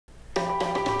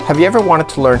Have you ever wanted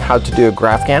to learn how to do a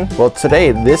Graphghan? Well,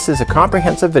 today this is a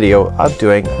comprehensive video of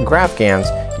doing Graphghans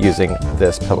using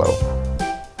this pillow.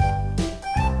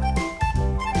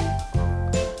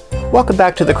 Welcome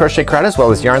back to the Crochet Crowd as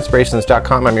well as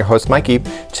Yarnspirations.com. I'm your host Mikey.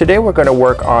 Today we're going to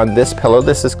work on this pillow.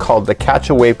 This is called the Catch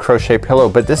a Wave Crochet Pillow,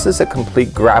 but this is a complete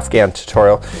Graphghan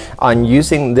tutorial on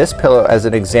using this pillow as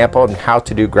an example on how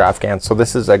to do Graphghan. So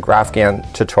this is a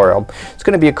Graphghan tutorial. It's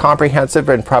going to be a comprehensive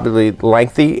and probably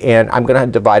lengthy, and I'm going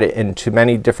to divide it into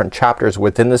many different chapters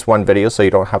within this one video so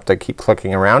you don't have to keep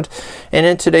clicking around. And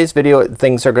in today's video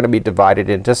things are going to be divided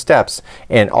into steps,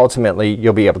 and ultimately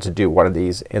you'll be able to do one of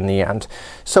these in the end.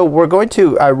 So we're going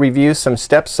to review some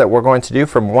steps that we're going to do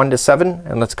from 1 to 7,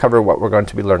 and let's cover what we're going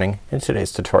to be learning in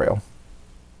today's tutorial.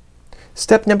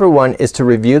 Step number 1 is to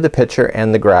review the picture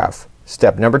and the graph.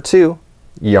 Step number 2,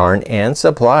 yarn and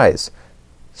supplies.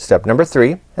 Step number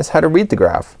 3 is how to read the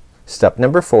graph. Step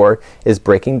number 4 is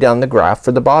breaking down the graph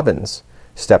for the bobbins.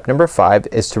 Step number 5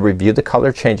 is to review the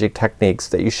color changing techniques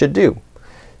that you should do.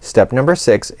 Step number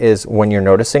 6 is when you're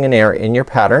noticing an error in your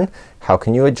pattern, how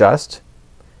can you adjust?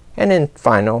 And in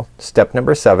final, step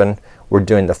number 7, we're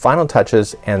doing the final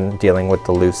touches and dealing with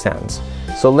the loose ends.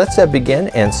 So let's begin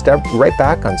and step right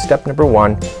back on step number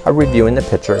 1 of reviewing the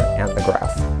picture and the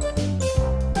graph.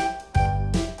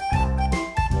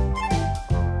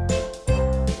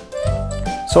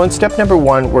 So in step number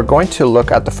 1 we're going to look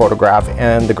at the photograph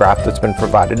and the graph that's been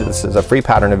provided. This is a free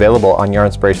pattern available on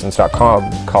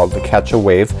Yarnspirations.com called the Catch a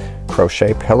Wave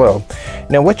Crochet Pillow.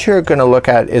 Now what you're going to look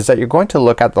at is that you're going to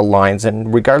look at the lines,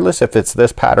 and regardless if it's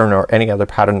this pattern or any other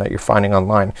pattern that you're finding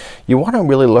online, you want to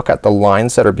really look at the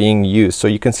lines that are being used. So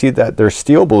you can see that there's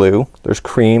steel blue, there's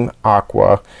cream,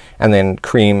 aqua, and then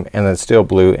cream, and then steel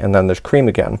blue, and then there's cream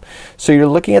again. So you're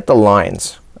looking at the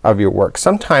lines of your work.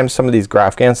 Sometimes some of these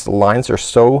Graphghans, the lines are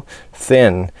so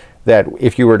thin that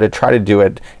if you were to try to do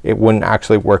it, it wouldn't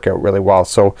actually work out really well.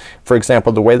 So for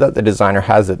example, the way that the designer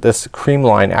has it, this cream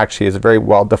line actually is very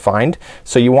well defined,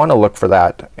 so you want to look for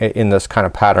that in this kind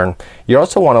of pattern. You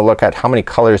also want to look at how many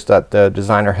colors that the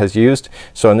designer has used.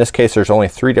 So in this case there's only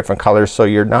 3 different colors, so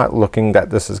you're not looking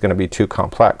that this is going to be too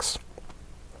complex.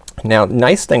 Now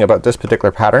nice thing about this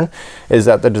particular pattern is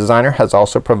that the designer has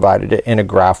also provided it in a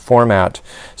graph format.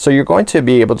 So you're going to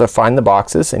be able to find the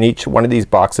boxes, and each one of these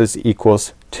boxes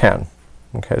equals 10.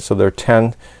 Okay, so there are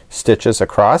 10 stitches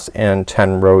across and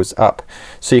 10 rows up.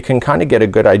 So you can kind of get a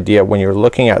good idea when you're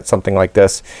looking at something like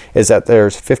this is that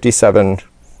there's 57,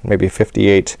 maybe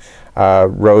 58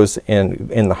 rows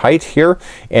in the height here,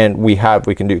 and we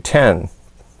can do 10,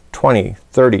 20,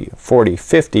 30, 40,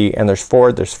 50, and there's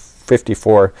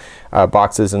 54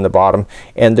 boxes in the bottom,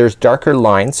 and there's darker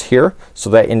lines here, so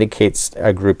that indicates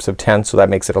groups of 10, so that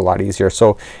makes it a lot easier.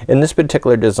 So in this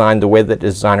particular design, the way that the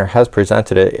designer has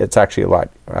presented it, it's actually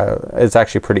it's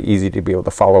actually pretty easy to be able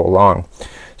to follow along.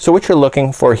 So what you're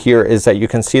looking for here is that you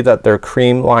can see that their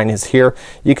cream line is here.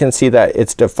 You can see that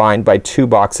it's defined by 2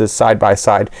 boxes side by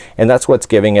side, and that's what's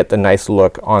giving it the nice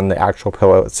look on the actual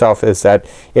pillow itself, is that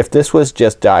if this was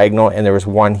just diagonal and there was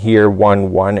one here,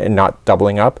 one, and not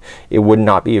doubling up, it would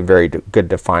not be a very good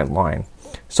defined line.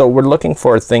 So we're looking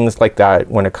for things like that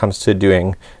when it comes to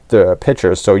doing the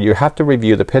pictures. So you have to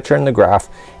review the picture and the graph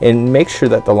and make sure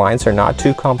that the lines are not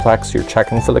too complex. You're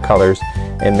checking for the colors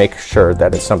and make sure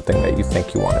that it's something that you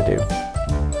think you want to do.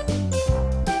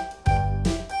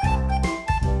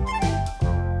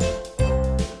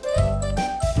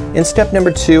 In step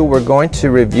number 2 we're going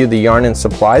to review the yarn and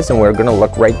supplies, and we're going to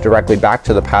look right directly back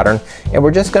to the pattern, and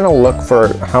we're just going to look for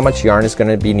how much yarn is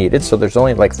going to be needed. So there's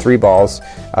only like 3 balls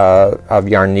of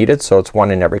yarn needed, so it's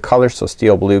 1 in every color, so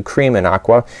steel blue, cream, and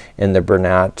aqua in the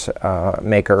Bernat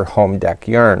Maker Home Dec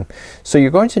yarn. So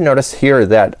you're going to notice here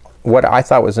that what I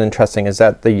thought was interesting is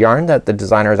that the yarn that the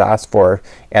designers asked for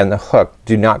and the hook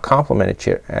do not complement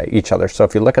each other. So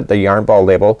if you look at the yarn ball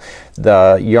label,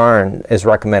 the yarn is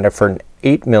recommended for an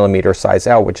 8mm size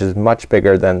L, which is much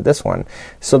bigger than this one.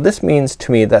 So this means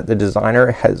to me that the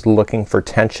designer is looking for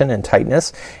tension and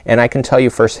tightness, and I can tell you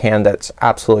firsthand that's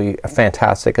absolutely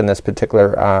fantastic in this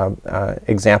particular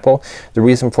example. The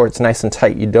reason for it's nice and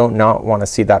tight, you don't not want to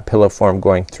see that pillow form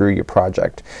going through your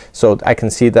project. So I can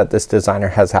see that this designer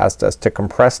has asked us to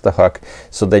compress the hook,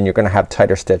 so then you're going to have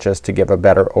tighter stitches to give a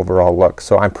better overall look.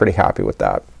 So I'm pretty happy with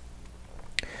that.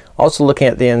 Also looking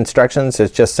at the instructions,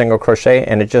 it's just single crochet,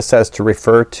 and it just says to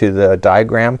refer to the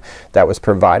diagram that was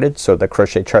provided, so the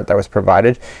crochet chart that was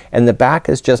provided, and the back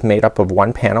is just made up of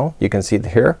 1 panel. You can see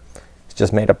here It's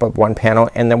just made up of one panel,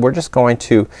 and then we're just going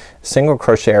to single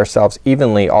crochet ourselves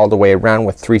evenly all the way around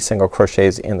with 3 single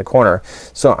crochets in the corner.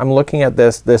 So I'm looking at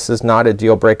this. This is not a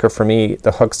deal breaker for me.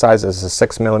 The hook size is a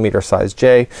 6mm size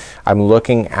J. I'm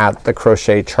looking at the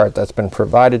crochet chart that's been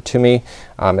provided to me.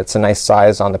 It's a nice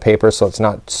size on the paper, so it's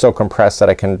not so compressed that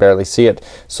I can barely see it.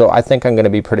 So I think I'm gonna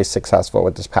be pretty successful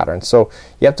with this pattern. So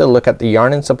you have to look at the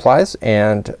yarn and supplies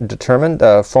and determine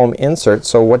the foam insert.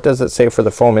 So what does it say for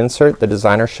the foam insert? The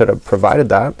designer should have provided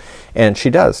that, and she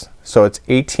does. So it's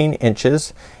 18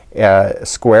 inches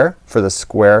square for the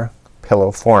square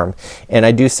pillow form. And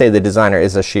I do say the designer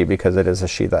is a she because it is a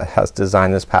she that has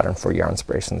designed this pattern for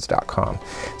Yarnspirations.com.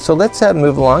 So let's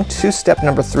move along to step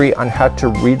number 3 on how to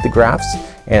read the graphs,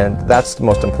 and that's the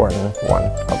most important one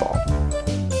of all.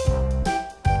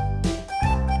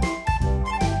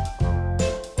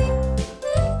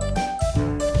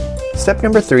 Step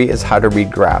number 3 is how to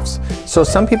read graphs. So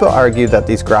some people argue that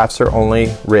these graphs are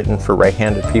only written for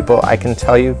right-handed people. I can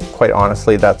tell you quite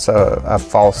honestly that's a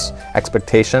false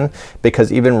expectation,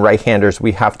 because even right-handers,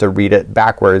 we have to read it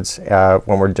backwards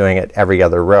when we're doing it every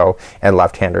other row, and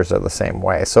left-handers are the same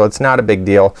way. So it's not a big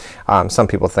deal. Some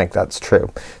people think that's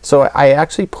true. So I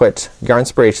actually put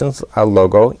Yarnspirations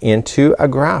logo into a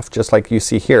graph just like you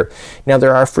see here. Now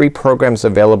there are free programs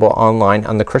available online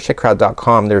on the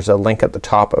crochetcrowd.com. There's a link at the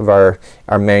top of our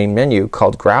main menu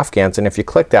called Graphghan, and if you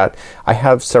click that, I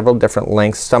have several different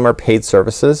links. Some are paid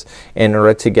services. In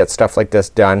order to get stuff like this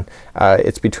done,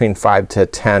 it's between $5 to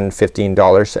 $10,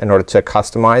 $15 in order to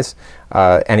customize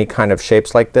any kind of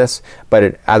shapes like this,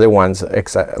 but other ones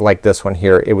like this one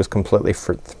here, it was completely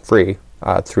free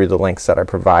through the links that I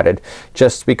provided.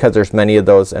 Just because there's many of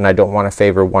those and I don't want to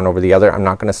favor one over the other, I'm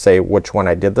not gonna say which one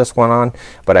I did this one on,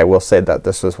 but I will say that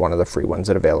this was one of the free ones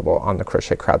that are available on the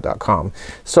crochetcrowd.com.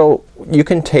 So you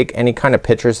can take any kind of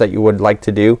pictures that you would like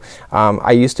to do.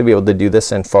 I used to be able to do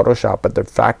this in Photoshop, but the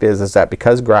fact is that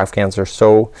because Graphghans are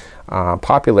so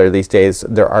popular these days,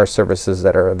 there are services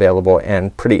that are available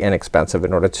and pretty inexpensive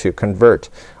in order to convert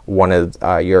one of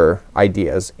your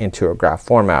ideas into a graph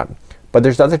format. But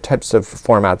there's other types of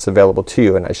formats available to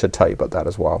you, and I should tell you about that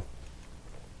as well.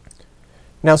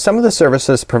 Now some of the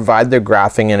services provide their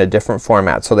graphing in a different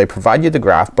format. So they provide you the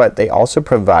graph, but they also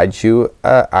provide you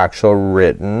an actual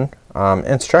written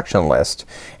instruction list.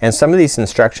 And some of these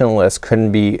instruction lists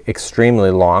couldn't be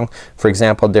extremely long. For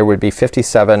example, there would be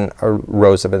 57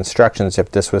 rows of instructions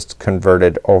if this was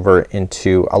converted over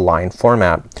into a line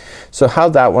format. So how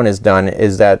that one is done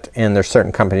is that, and there's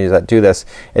certain companies that do this,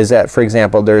 is that for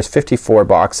example there's 54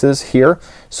 boxes here.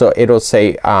 So it'll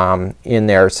say in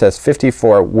there, it says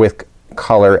 54 with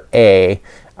color A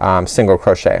single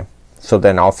crochet. So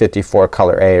then all 54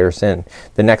 color A is in.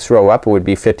 The next row up would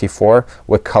be 54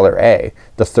 with color A.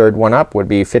 The third one up would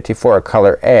be 54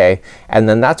 color A, and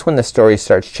then that's when the story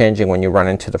starts changing when you run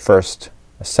into the first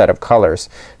set of colors.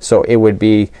 So it would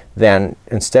be then,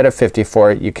 instead of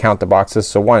 54, you count the boxes.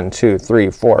 So 1, 2,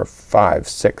 3, 4, 5,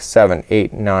 6, 7,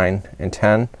 8, 9, and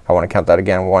 10. I want to count that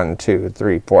again. 1, 2,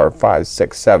 3, 4, 5,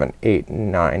 6, 7, 8,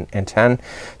 9, and 10.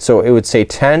 So it would say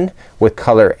 10 with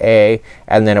color A,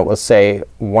 and then it will say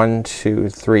 1, 2,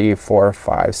 3, 4,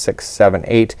 5, 6, 7,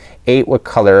 8. 8 with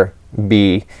color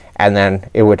B, and then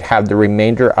it would have the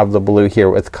remainder of the blue here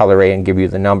with color A and give you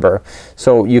the number.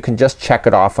 So you can just check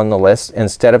it off on the list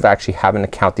instead of actually having to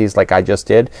count these like I just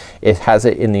did. It has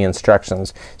it in the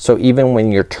instructions. So even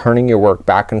when you're turning your work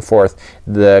back and forth,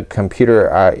 the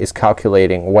computer is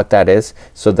calculating what that is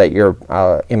so that your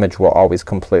image will always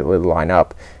completely line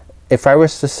up. If I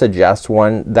was to suggest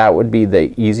one, that would be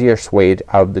the easiest way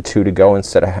of the two to go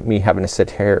instead of me having to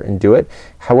sit here and do it.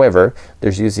 However,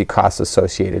 there's usually costs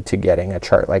associated to getting a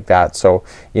chart like that. So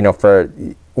you know, for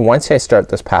once I start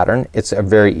this pattern, it's a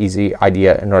very easy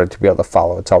idea in order to be able to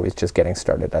follow. It's always just getting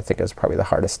started, I think, is probably the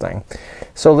hardest thing.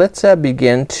 So let's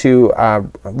begin to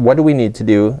what do we need to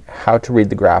do, how to read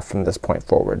the graph from this point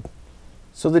forward.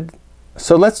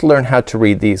 So let's learn how to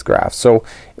read these graphs. So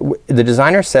the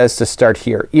designer says to start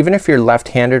here. Even if you're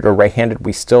left-handed or right-handed,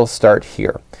 we still start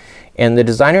here. And the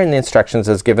designer in the instructions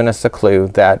has given us a clue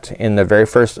that in the very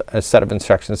first set of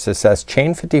instructions it says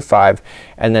chain 55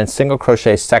 and then single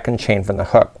crochet second chain from the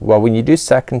hook. Well, when you do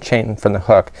second chain from the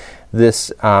hook,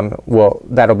 this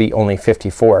that'll be only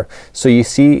 54. So you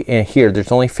see in here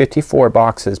there's only 54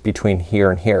 boxes between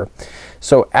here and here.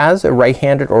 So as a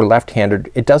right-handed or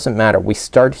left-handed, it doesn't matter. We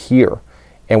start here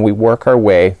and we work our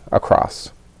way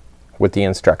across with the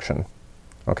instruction.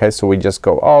 Okay, so we just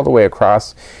go all the way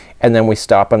across and then we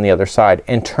stop on the other side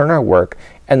and turn our work,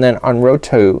 and then on row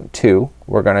 2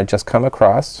 we're gonna just come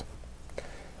across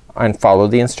and follow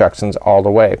the instructions all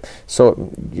the way.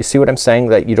 So you see what I'm saying,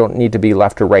 that you don't need to be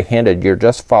left or right handed. You're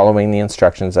just following the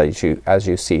instructions as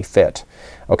you see fit.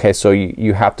 Okay, so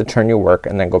you have to turn your work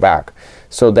and then go back.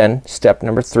 So then step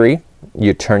number 3,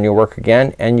 you turn your work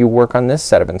again and you work on this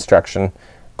set of instruction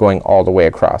going all the way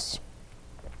across.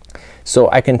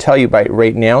 So I can tell you by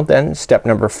right now then step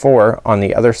number 4 on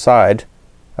the other side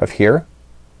of here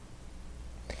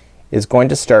is going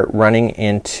to start running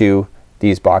into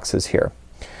these boxes here.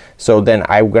 So then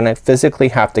I'm gonna physically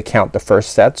have to count the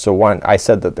first set. So I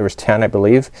said that there was 10 I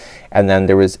believe, and then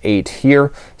there was 8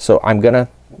 here. So I'm gonna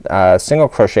single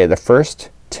crochet the first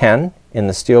 10 in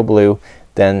the steel blue,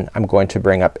 then I'm going to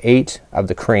bring up 8 of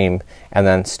the cream and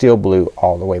then steel blue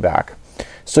all the way back.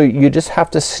 So you just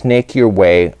have to snake your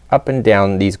way up and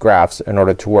down these graphs in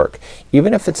order to work.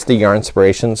 Even if it's the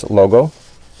Yarnspirations logo,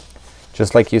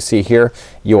 just like you see here,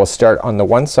 you will start on the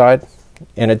one side,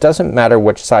 and it doesn't matter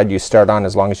which side you start on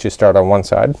as long as you start on one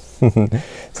side.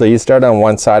 So you start on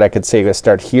one side, I could say you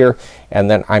start here and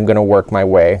then I'm gonna work my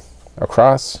way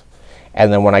across,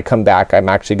 and then when I come back I'm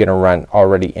actually gonna run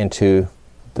already into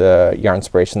the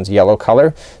Yarnspirations yellow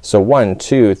color. So 1,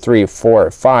 2, 3,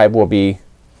 4, 5 will be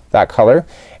that color.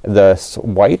 The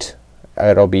white,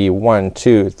 it'll be 1,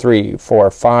 2, 3,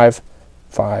 4, 5,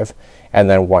 5, and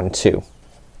then 1, 2.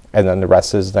 And then the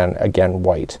rest is then again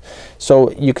white. So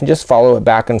you can just follow it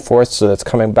back and forth, so that's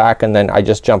coming back, and then I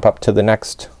just jump up to the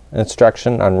next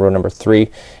instruction on row number 3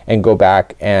 and go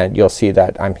back, and you'll see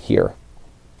that I'm here.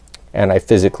 And I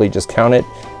physically just count it.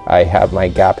 I have my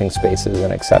gapping spaces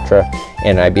and etc.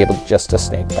 and I'd be able just to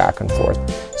snake back and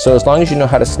forth. So as long as you know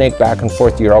how to snake back and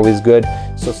forth, you're always good.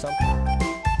 So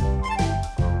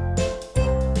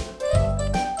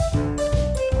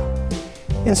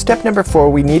in step number 4,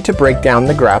 we need to break down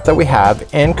the graph that we have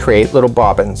and create little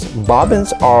bobbins.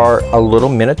 Bobbins are a little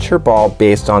miniature ball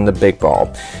based on the big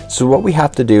ball. So what we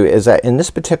have to do is that in this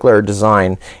particular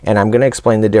design, and I'm gonna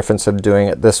explain the difference of doing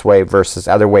it this way versus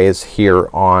other ways here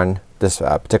on this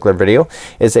particular video,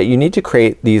 is that you need to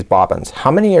create these bobbins. How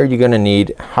many are you gonna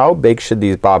need? How big should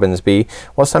these bobbins be?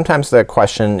 Well, sometimes the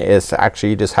question is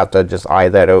actually you just have to just eye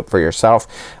that out for yourself,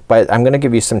 but I'm gonna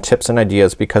give you some tips and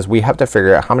ideas because we have to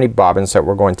figure out how many bobbins that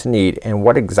we're going to need and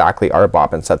what exactly are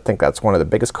bobbins. I think that's one of the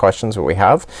biggest questions that we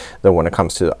have though when it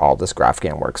comes to all this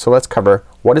Graphghan work. So let's cover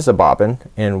what is a bobbin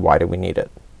and why do we need it.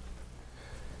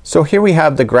 So here we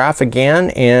have the graph again,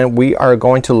 and we are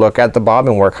going to look at the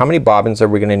bobbin work. How many bobbins are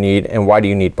we gonna need and why do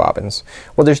you need bobbins?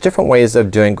 Well, there's different ways of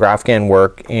doing Graphghan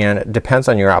work and it depends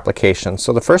on your application.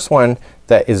 So the first one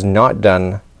that is not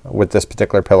done with this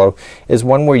particular pillow is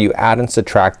one where you add and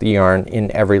subtract the yarn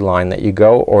in every line that you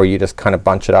go, or you just kind of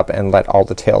bunch it up and let all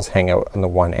the tails hang out on the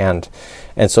one end.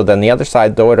 And so then the other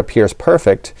side, though it appears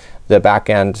perfect, the back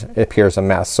end appears a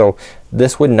mess. So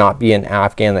this would not be an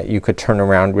Afghan that you could turn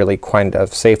around really kind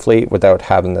of safely without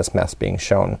having this mess being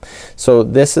shown. So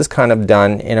this is kind of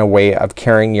done in a way of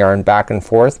carrying yarn back and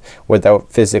forth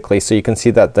without physically. So you can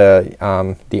see that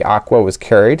the aqua was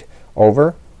carried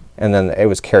over and then it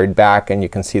was carried back, and you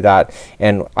can see that,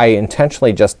 and I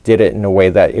intentionally just did it in a way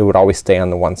that it would always stay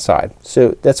on the one side.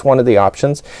 So that's one of the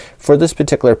options. For this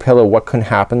particular pillow, what can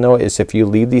happen though is if you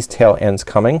leave these tail ends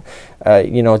coming,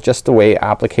 you know, just the way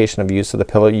application of use of the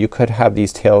pillow, you could have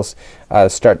these tails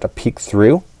start to peek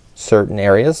through certain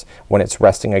areas when it's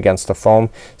resting against the foam.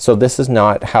 So this is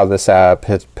not how this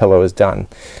pillow is done.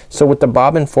 So with the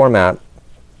bobbin format,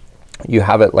 you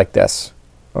have it like this.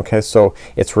 Okay, so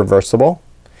it's reversible.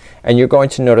 And you're going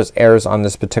to notice errors on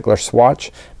this particular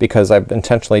swatch because I've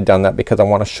intentionally done that because I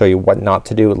want to show you what not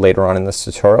to do later on in this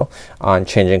tutorial on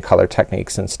changing color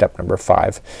techniques in step number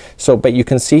 5. So but you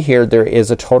can see here there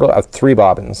is a total of 3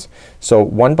 bobbins. So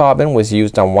one bobbin was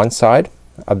used on one side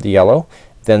of the yellow,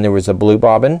 then there was a blue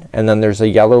bobbin, and then there's a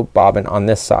yellow bobbin on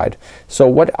this side. So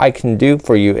what I can do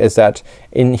for you is that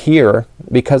in here,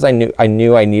 because I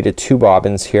knew I needed 2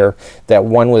 bobbins here, that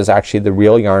one was actually the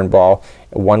real yarn ball,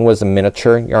 one was a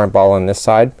miniature yarn ball on this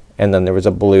side, and then there was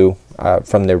a blue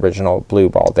from the original blue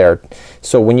ball there.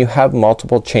 So when you have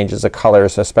multiple changes of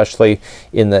colors, especially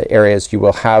in the areas you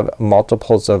will have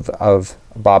multiples of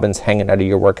bobbins hanging out of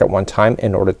your work at one time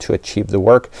in order to achieve the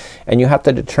work, and you have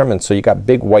to determine, so you got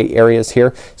big white areas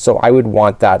here, so I would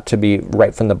want that to be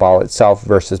right from the ball itself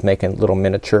versus making little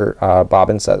miniature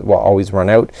bobbins that will always run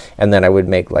out, and then I would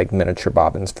make like miniature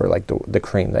bobbins for like the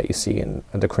cream that you see in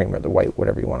the cream or the white,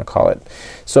 whatever you want to call it.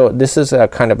 So this is a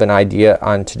kind of an idea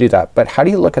on to do that. But how do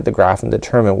you look at the graph and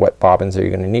determine what bobbins are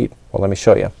you going to need? Well, let me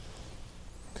show you.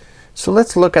 So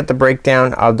let's look at the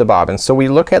breakdown of the bobbin. So we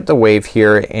look at the wave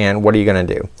here, and what are you gonna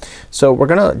do? So we're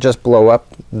gonna just blow up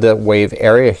the wave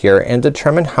area here and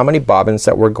determine how many bobbins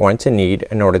that we're going to need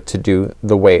in order to do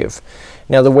the wave.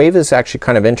 Now the wave is actually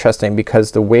kind of interesting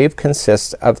because the wave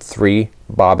consists of 3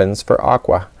 bobbins for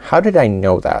aqua. How did I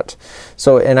know that?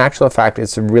 So in actual fact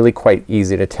it's really quite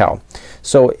easy to tell.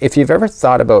 So if you've ever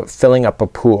thought about filling up a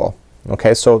pool,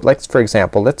 okay, so let's, for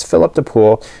example, let's fill up the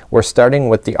pool. We're starting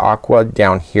with the aqua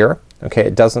down here. Okay,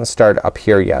 it doesn't start up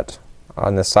here yet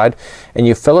on this side, and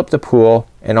you fill up the pool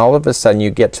and all of a sudden you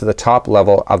get to the top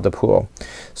level of the pool.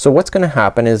 So what's gonna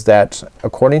happen is that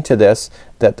according to this,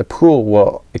 that the pool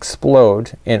will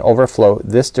explode and overflow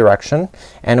this direction,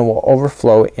 and it will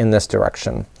overflow in this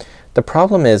direction. The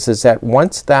problem is that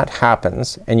once that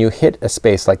happens and you hit a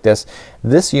space like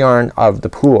this yarn of the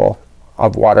pool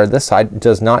of water this side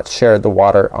does not share the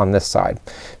water on this side.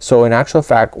 So in actual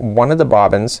fact one of the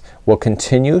bobbins will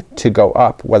continue to go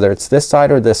up, whether it's this side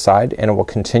or this side, and it will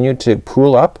continue to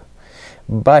pool up,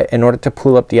 but in order to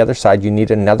pull up the other side you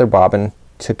need another bobbin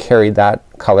to carry that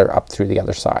color up through the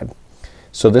other side.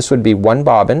 So this would be one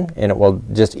bobbin and it will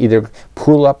just either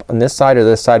pull up on this side or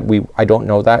this side. I don't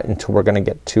know that until we're gonna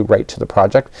get to right to the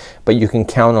project, but you can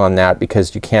count on that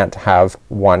because you can't have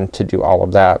one to do all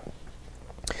of that.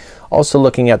 Also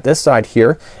looking at this side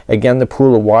here, again the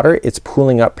pool of water, it's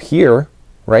pooling up here,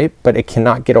 right, but it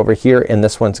cannot get over here, and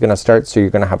this one's gonna start, so you're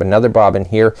gonna have another bobbin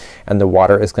here and the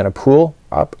water is gonna pool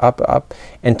up up up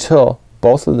until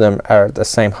both of them are at the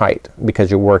same height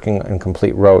because you're working in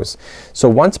complete rows. So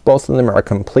once both of them are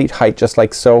complete height just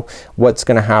like so, what's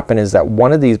gonna happen is that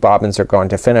one of these bobbins are going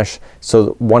to finish.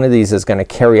 So one of these is gonna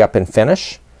carry up and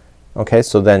finish. Okay,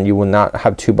 so then you will not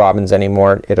have 2 bobbins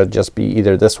anymore. It'll just be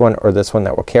either this one or this one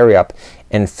that will carry up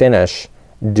and finish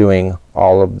doing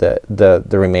all of the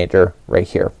remainder right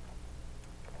here.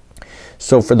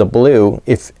 So for the blue,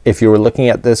 if you were looking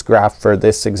at this graph for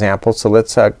this example, so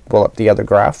let's pull up the other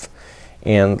graph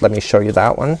and let me show you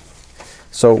that one.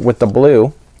 So with the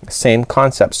blue, same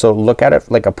concept. So look at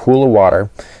it like a pool of water.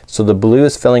 So the blue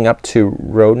is filling up to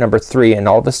row number 3 and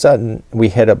all of a sudden we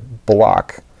hit a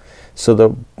block. So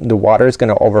the water is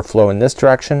gonna overflow in this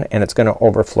direction and it's gonna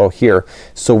overflow here.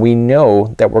 So we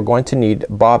know that we're going to need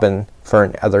bobbin for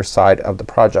another side of the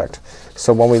project.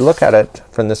 So when we look at it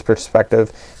from this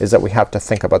perspective is that we have to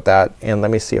think about that, and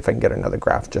let me see if I can get another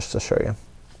graph just to show you.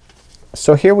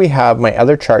 So here we have my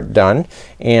other chart done,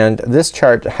 and this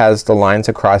chart has the lines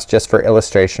across just for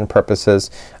illustration purposes.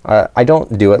 I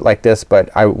don't do it like this, but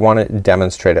I want to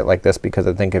demonstrate it like this because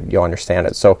I think you'll understand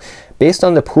it. So based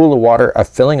on the pool of water of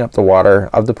filling up the water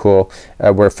of the pool,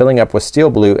 we're filling up with steel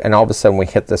blue and all of a sudden we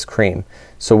hit this cream.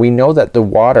 So we know that the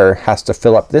water has to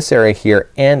fill up this area here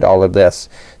and all of this.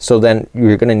 So then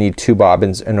you're gonna need 2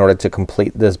 bobbins in order to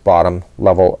complete this bottom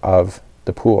level of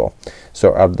the pool,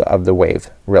 so of the wave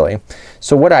really.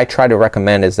 So what I try to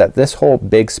recommend is that this whole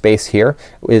big space here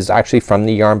is actually from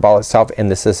the yarn ball itself, and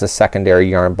this is a secondary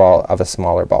yarn ball of a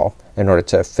smaller ball in order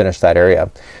to finish that area.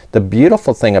 The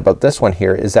beautiful thing about this one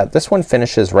here is that this one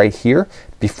finishes right here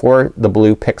before the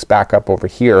blue picks back up over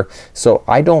here. So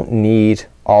I don't need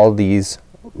all these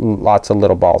lots of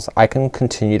little balls. I can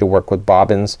continue to work with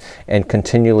bobbins and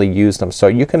continually use them. So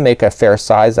you can make a fair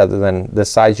size other than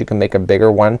this size. You can make a bigger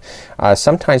one.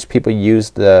 Sometimes people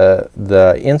use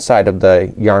the inside of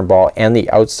the yarn ball and the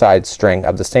outside string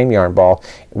of the same yarn ball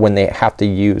when they have to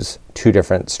use 2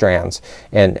 different strands,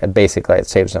 and basically it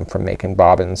saves them from making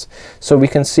bobbins. So we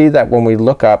can see that when we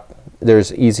look up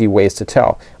there's easy ways to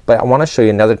tell. But I want to show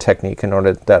you another technique in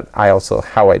order that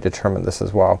how I determine this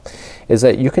as well, is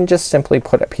that you can just simply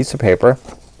put a piece of paper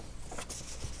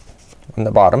on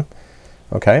the bottom,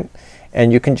 okay,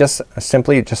 and you can just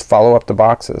simply follow up the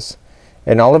boxes,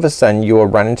 and all of a sudden you will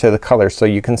run into the color. So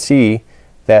you can see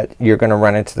that you're gonna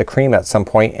run into the cream at some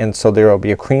point, and so there will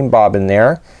be a cream bobbin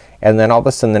there, and then all of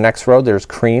a sudden the next row there's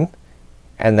cream,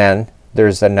 and then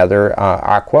there's another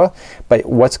aqua. But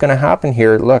what's gonna happen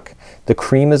here, look, the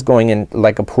cream is going in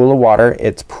like a pool of water.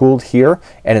 It's pooled here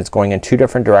and it's going in 2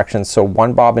 different directions. So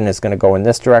one bobbin is gonna go in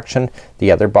this direction,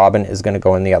 the other bobbin is gonna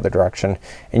go in the other direction,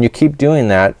 and you keep doing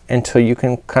that until you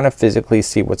can kind of physically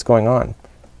see what's going on,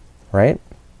 right?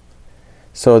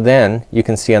 So then you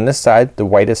can see on this side the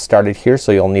white has started here,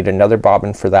 so you'll need another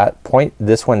bobbin for that point.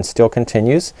 This one still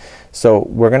continues, so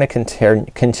we're gonna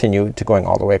continue to going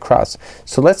all the way across.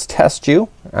 So let's test you.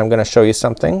 I'm gonna show you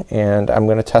something and I'm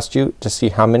gonna test you to see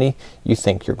how many you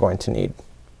think you're going to need.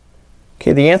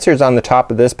 Okay, the answer is on the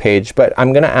top of this page, but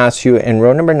I'm gonna ask you in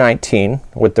row number 19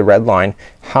 with the red line,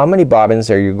 how many bobbins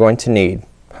are you going to need?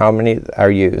 How many are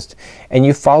used? And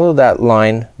you follow that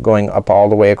line going up all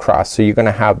the way across. So you're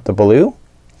gonna have the blue,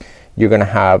 you're gonna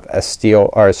have a steel,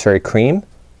 or sorry, cream,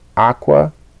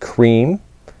 aqua, cream,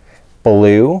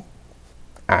 blue,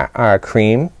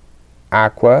 cream,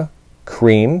 aqua,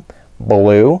 cream,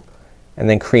 blue, and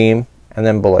then cream, and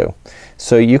then blue.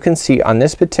 So you can see on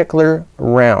this particular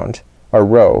round or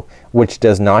row, which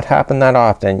does not happen that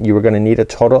often, you are gonna need a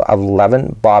total of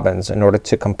 11 bobbins in order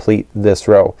to complete this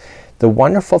row. The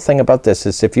wonderful thing about this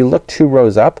is if you look 2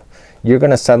 rows up, you're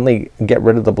gonna suddenly get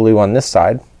rid of the blue on this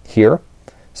side here.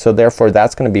 So therefore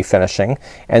that's gonna be finishing,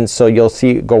 and so you'll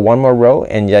see go 1 more row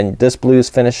and then this blue is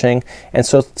finishing, and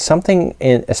so something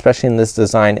in, especially in this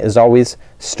design, is always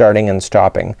starting and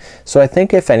stopping. So I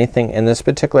think if anything in this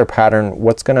particular pattern,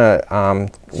 what's gonna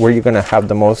where you're gonna have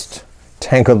the most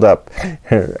tangled up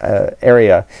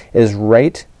area is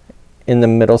right in the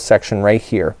middle section right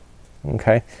here.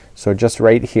 Okay, so just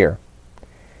right here,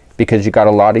 because you got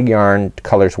a lot of yarn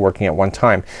colors working at one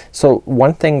time. So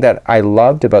one thing that I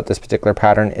loved about this particular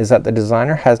pattern is that the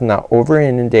designer has not over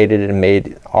inundated and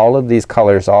made all of these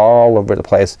colors all over the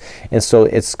place, and so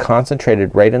it's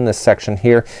concentrated right in this section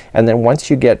here, and then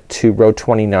once you get to row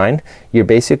 29 you're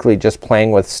basically just playing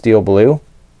with steel blue,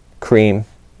 cream,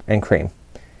 and cream.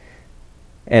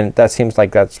 And that seems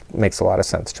like that makes a lot of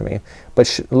sense to me.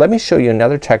 But let me show you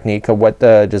another technique of what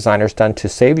the designer's done to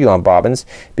save you on bobbins,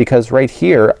 because right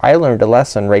here I learned a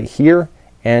lesson right here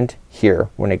and here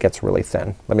when it gets really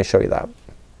thin. Let me show you that.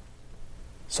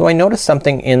 So I noticed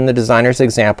something in the designer's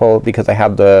example, because I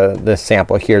have the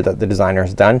sample here that the designer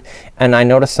has done, and I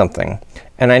noticed something.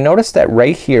 And I noticed that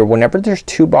right here, whenever there's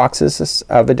 2 boxes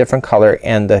of a different color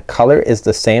and the color is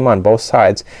the same on both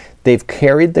sides, they've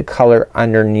carried the color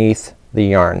underneath the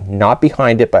yarn, not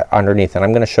behind it but underneath, and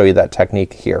I'm gonna show you that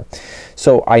technique here.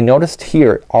 So I noticed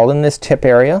here all in this tip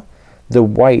area, the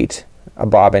white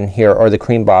bobbin here, or the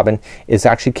cream bobbin, is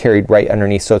actually carried right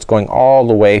underneath, so it's going all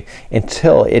the way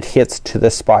until it hits to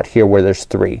this spot here where there's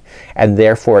 3, and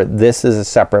therefore this is a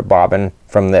separate bobbin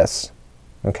from this.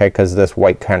 Okay, because this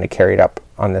white kind of carried up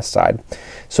on this side.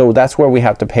 So that's where we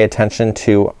have to pay attention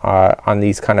to on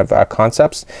these kind of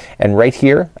concepts. And right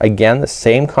here again the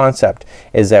same concept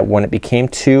is that when it became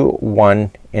 2,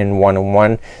 1 and 1 and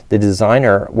 1, the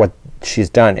designer, what she's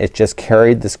done is just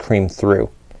carried this cream through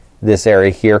this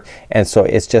area here, and so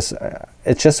it's just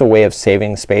a way of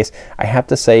saving space. I have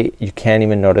to say you can't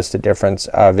even notice the difference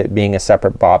of it being a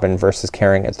separate bobbin versus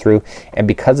carrying it through, and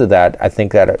because of that I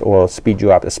think that it will speed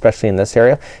you up, especially in this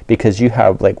area, because you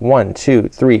have like 1, 2,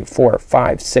 3, 4,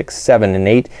 5, 6, 7 and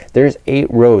 8. There's 8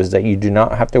 rows that you do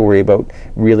not have to worry about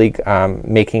really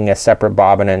making a separate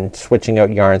bobbin and switching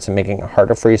out yarns and making it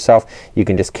harder for yourself. You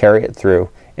can just carry it through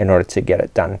in order to get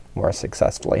it done more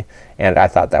successfully, and I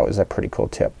thought that was a pretty cool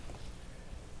tip.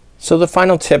 So the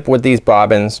final tip with these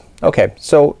bobbins, okay,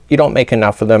 so you don't make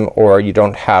enough of them or you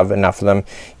don't have enough of them.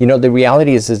 You know, the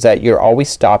reality is that you're always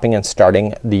stopping and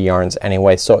starting the yarns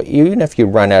anyway. So even if you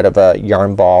run out of a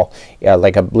yarn ball,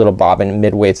 like a little bobbin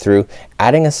midway through,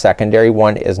 adding a secondary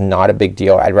one is not a big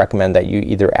deal. I'd recommend that you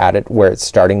either add it where it's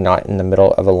starting, not in the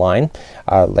middle of a line,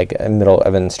 like a middle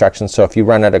of an instruction. So if you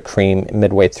run out of cream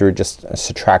midway through, just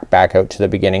subtract back out to the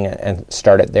beginning and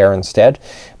start it there instead.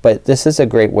 But this is a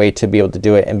great way to be able to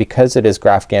do it, and because it is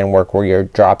Graphghan work where you're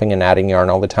dropping and adding yarn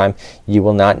all the time, you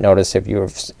will not notice if you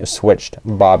have switched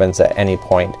bobbins at any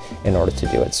point in order to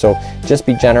do it. So just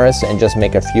be generous and just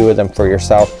make a few of them for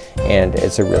yourself, and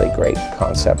it's a really great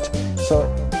concept.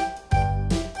 So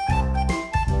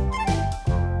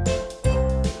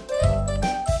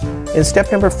in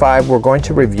step number 5 we're going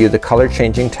to review the color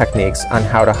changing techniques on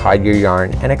how to hide your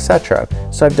yarn and etc.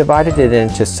 So I've divided it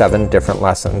into 7 different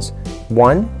lessons.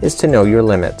 1 is to know your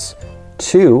limits.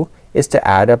 2 is to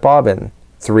add a bobbin.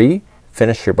 3,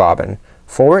 finish your bobbin.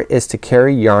 4 is to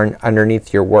carry yarn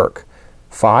underneath your work.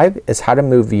 5 is how to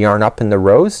move the yarn up in the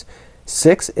rows.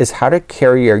 6 is how to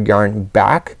carry your yarn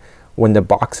back when the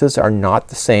boxes are not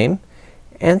the same.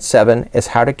 And 7 is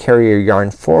how to carry your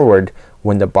yarn forward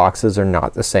when the boxes are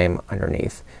not the same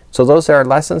underneath. So those are our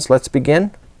lessons. Let's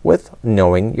begin with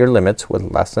knowing your limits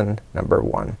with lesson number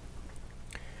 1.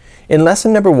 In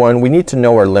lesson number 1 we need to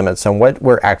know our limits on what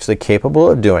we're actually capable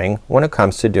of doing when it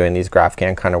comes to doing these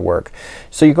Graphghan kind of work.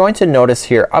 So you're going to notice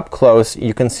here up close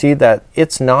you can see that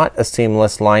it's not a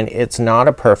seamless line. It's not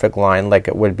a perfect line like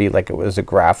it would be like it was a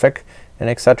graphic and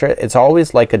etc. It's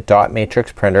always like a dot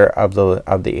matrix printer of the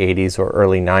 80s or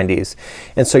early 90s.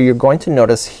 And so you're going to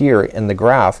notice here in the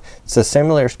graph it's a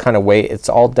similar kind of way. It's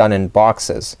all done in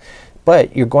boxes,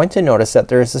 but you're going to notice that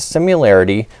there's a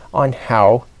similarity on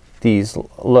how these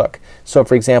look. So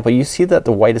for example you see that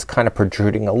the white is kind of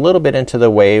protruding a little bit into the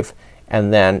wave,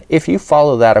 and then if you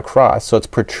follow that across, so it's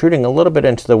protruding a little bit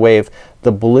into the wave,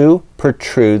 the blue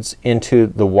protrudes into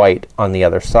the white on the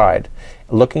other side.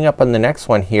 Looking up on the next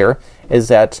one here is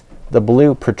that the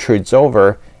blue protrudes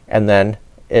over and then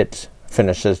it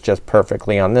finishes just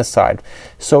perfectly on this side.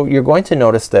 So you're going to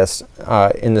notice this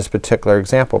in this particular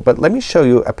example, but let me show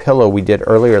you a pillow we did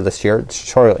earlier this year. The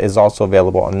tutorial is also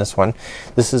available on this one.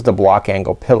 This is the block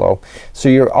angle pillow. So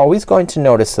you're always going to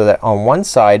notice that on one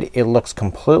side it looks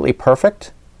completely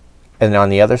perfect, and on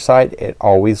the other side it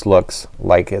always looks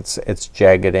like it's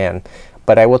jagged in.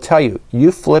 But I will tell you,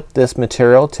 you flip this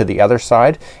material to the other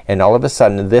side and all of a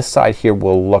sudden this side here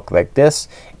will look like this,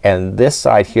 and this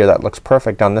side here that looks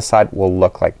perfect on this side will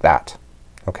look like that.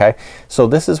 Okay, so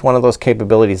this is one of those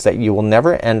capabilities that you will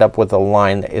never end up with a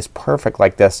line that is perfect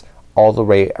like this all the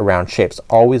way around shapes.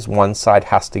 Always one side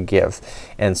has to give,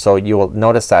 and so you will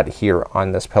notice that here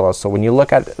on this pillow. So when you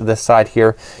look at this side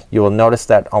here, you will notice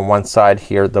that on one side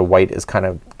here the white is kind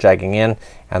of jagging in,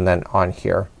 and then on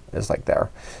here is like there.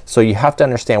 So you have to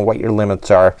understand what your limits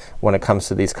are when it comes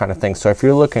to these kind of things. So if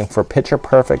you're looking for picture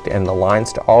perfect and the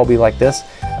lines to all be like this,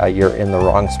 you're in the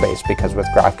wrong space, because with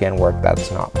Graphghan work that's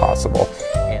not possible.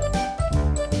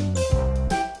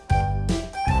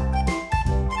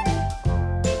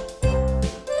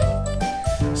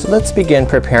 So let's begin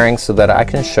preparing so that I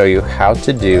can show you how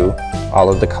to do all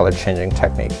of the color changing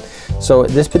technique. So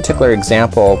this particular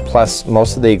example, plus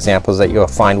most of the examples that you'll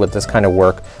find with this kind of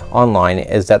work online,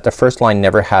 is that the first line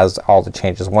never has all the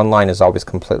changes. One line is always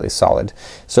completely solid.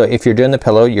 So if you're doing the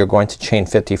pillow, you're going to chain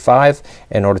 55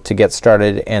 in order to get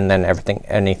started, and then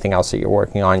anything else that you're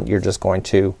working on, you're just going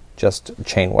to just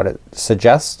chain what it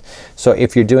suggests. So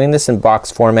if you're doing this in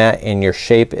box format and your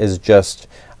shape is just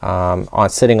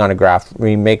sitting on a graph,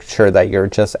 we make sure that you're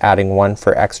just adding one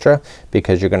for extra,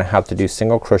 because you're gonna have to do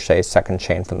single crochet second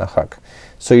chain from the hook.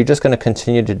 So you're just gonna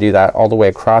continue to do that all the way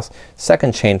across,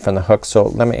 second chain from the hook. So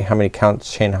let me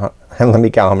count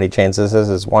how many chains this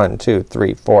is. 1 2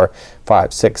 3 4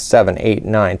 5 6 7 8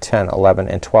 9 10 11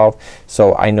 and 12.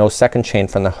 So I know second chain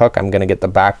from the hook, I'm gonna get the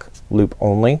back loop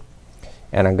only,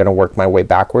 and I'm gonna work my way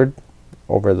backward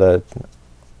over the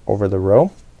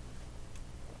row,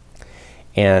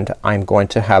 and I'm going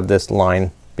to have this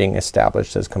line being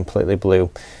established as completely blue.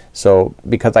 So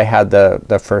because I had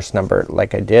the first number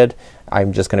like I did,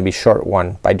 I'm just gonna be short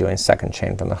one by doing second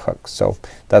chain from the hook. So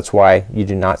that's why you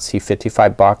do not see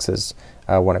 55 boxes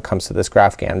when it comes to this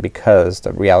Graphghan, because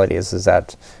the reality is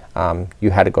that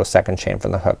you had to go second chain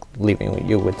from the hook, leaving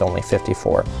you with only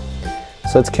 54.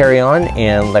 So let's carry on,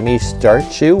 and let me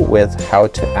start you with how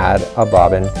to add a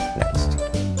bobbin next.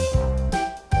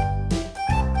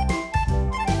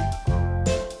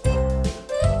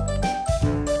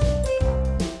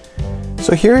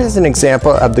 So here is an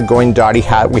example of the going dotty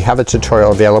hat. We have a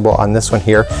tutorial available on this one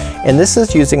here, and this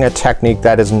is using a technique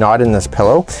that is not in this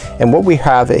pillow. And what we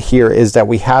have here is that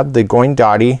we have the going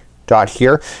dotty dot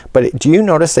here, but do you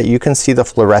notice that you can see the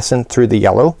fluorescent through the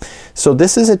yellow? So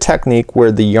this is a technique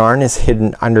where the yarn is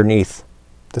hidden underneath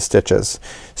the stitches.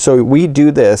 So we do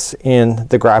this in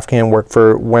the Graphghan work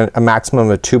for a maximum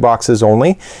of 2 boxes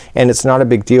only, and it's not a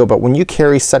big deal, but when you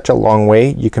carry such a long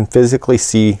way you can physically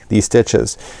see these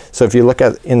stitches. So if you look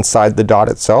at inside the dot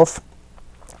itself,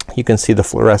 you can see the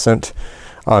fluorescent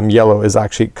yellow is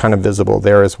actually kind of visible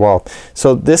there as well.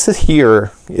 So this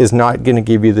here is not going to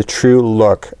give you the true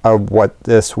look of what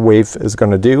this wave is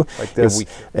going to do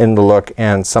in the look,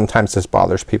 and sometimes this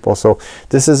bothers people. So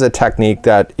this is a technique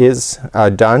that is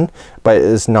done, but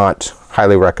is not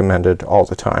highly recommended all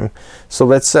the time. So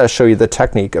let's show you the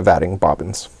technique of adding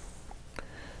bobbins.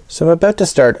 So I'm about to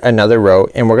start another row,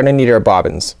 and we're gonna need our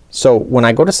bobbins. So when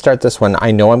I go to start this one, I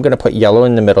know I'm gonna put yellow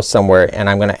in the middle somewhere, and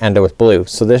I'm gonna end it with blue.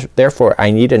 So therefore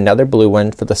I need another blue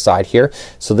one for the side here.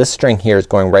 So this string here is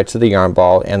going right to the yarn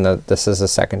ball, and this is a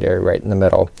secondary right in the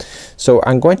middle. So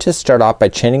I'm going to start off by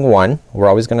chaining 1. We're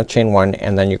always gonna chain 1,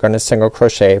 and then you're gonna single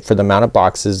crochet for the amount of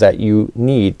boxes that you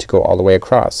need to go all the way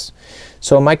across.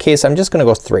 So in my case I'm just gonna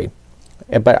go 3.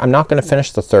 But I'm not gonna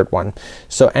finish the third one.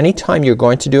 So anytime you're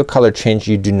going to do a color change,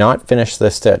 you do not finish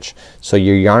this stitch. So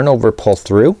you yarn over, pull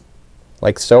through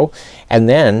like so, and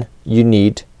then you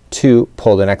need to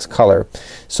pull the next color.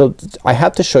 So I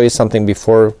have to show you something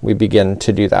before we begin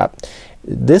to do that.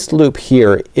 This loop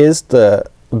here is the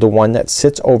one that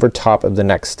sits over top of the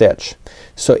next stitch.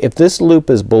 So if this loop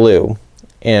is blue,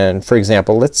 and for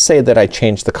example let's say that I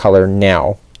change the color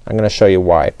now, I'm gonna show you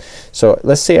why. So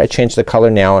let's say I change the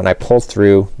color now, and I pull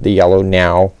through the yellow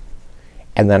now,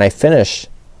 and then I finish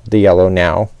the yellow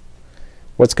now.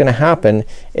 What's gonna happen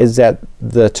is that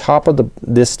the top of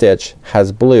this stitch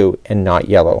has blue and not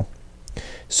yellow.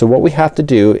 So what we have to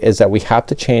do is that we have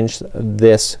to change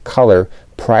this color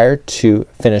prior to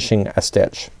finishing a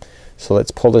stitch. So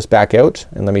let's pull this back out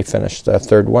and let me finish the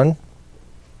third one.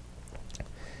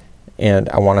 And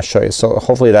I want to show you. So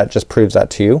hopefully that just proves that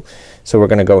to you. So we're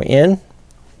gonna go in,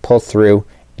 pull through,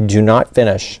 do not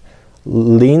finish.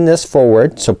 Lean this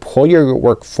forward, so pull your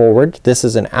work forward. This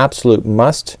is an absolute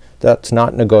must. That's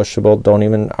not negotiable. Don't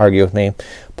even argue with me.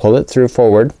 Pull it through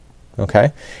forward,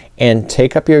 okay? And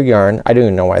take up your yarn. I don't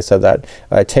even know why I said that.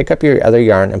 Take up your other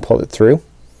yarn and pull it through.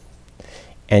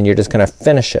 And you're just gonna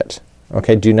finish it.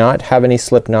 Okay, do not have any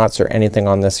slip knots or anything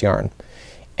on this yarn.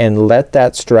 And let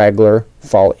that straggler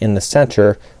fall in the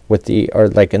center with the, or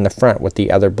like in the front with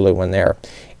the other blue one there.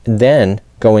 And then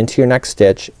go into your next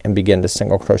stitch and begin to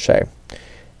single crochet.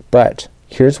 But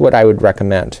here's what I would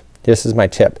recommend. This is my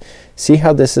tip. See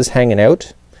how this is hanging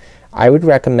out? I would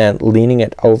recommend leaning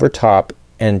it over top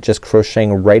and just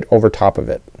crocheting right over top of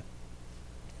it.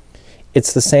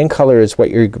 It's the same color as what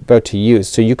you're about to use,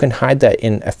 so you can hide that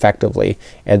in effectively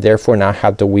and therefore not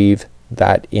have to weave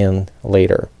that in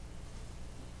later.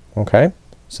 Okay?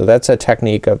 So that's a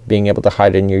technique of being able to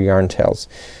hide in your yarn tails.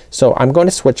 So I'm going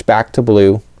to switch back to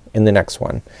blue in the next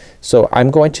one. So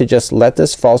I'm going to just let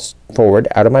this fall forward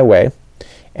out of my way,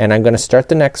 and I'm gonna start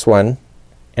the next one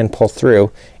and pull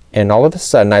through, and all of a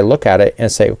sudden I look at it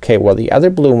and say, okay, well the other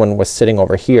blue one was sitting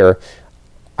over here.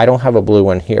 I don't have a blue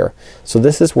one here. So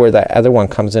this is where that other one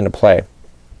comes into play.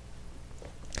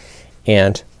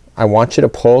 And I want you to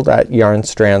pull that yarn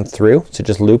strand through. So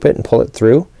just loop it and pull it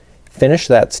through. Finish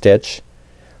that stitch.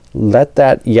 Let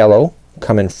that yellow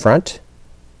come in front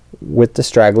with the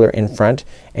straggler in front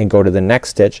and go to the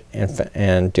next stitch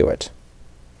and do it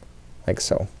like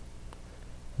so.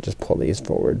 Just pull these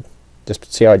forward.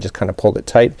 Just see how I just kind of pulled it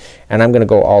tight, and I'm gonna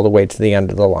go all the way to the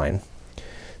end of the line.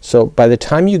 So by the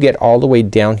time you get all the way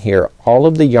down here, all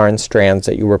of the yarn strands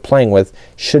that you were playing with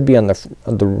should be on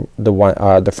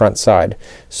the front side.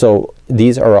 So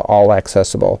these are all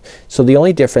accessible. So the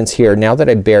only difference here, now that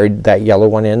I buried that yellow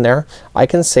one in there, I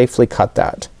can safely cut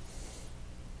that.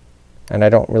 And I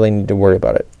don't really need to worry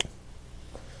about it.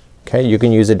 Okay, you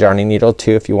can use a darning needle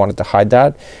too if you wanted to hide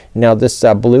that. Now this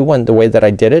blue one, the way that I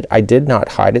did it, I did not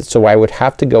hide it, so I would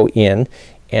have to go in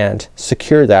and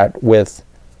secure that with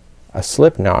a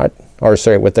slip knot, or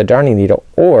sorry, with a darning needle,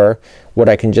 or what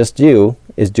I can just do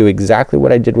is do exactly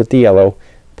what I did with the yellow,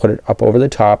 put it up over the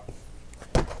top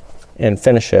and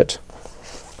finish it.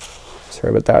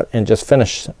 Sorry about that, and just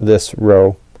finish this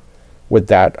row with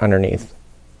that underneath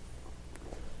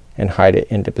and hide it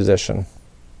into position.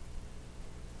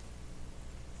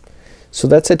 So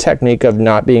that's a technique of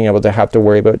not being able to have to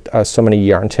worry about so many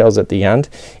yarn tails at the end,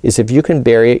 is if you can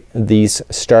bury these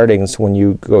startings when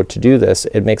you go to do this,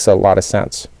 it makes a lot of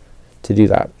sense to do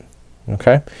that.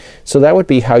 Okay, so that would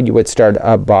be how you would start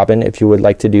a bobbin if you would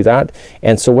like to do that.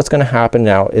 And so what's gonna happen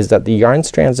now is that the yarn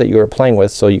strands that you were playing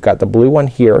with, so you got the blue one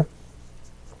here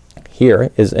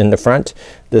is in the front,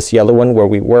 this yellow one where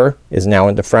we were is now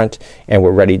in the front, and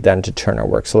we're ready then to turn our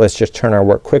work. So let's just turn our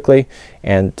work quickly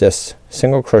and just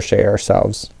single crochet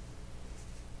ourselves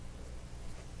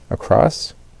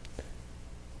across.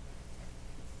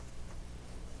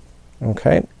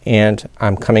 Okay, and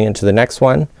I'm coming into the next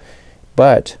one,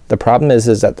 but the problem is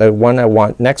that the one I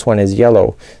want next one is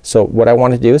yellow. So what I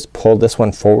want to do is pull this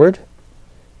one forward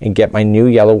and get my new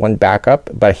yellow one back up.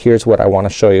 But here's what I want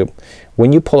to show you.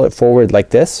 When you pull it forward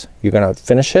like this, you're gonna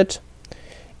finish it,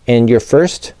 and your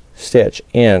first stitch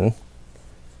in,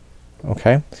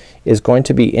 okay, is going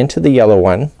to be into the yellow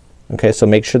one. Okay, so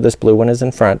make sure this blue one is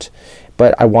in front,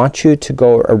 but I want you to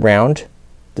go around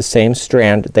the same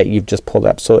strand that you've just pulled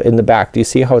up. So in the back, do you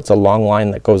see how it's a long line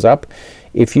that goes up?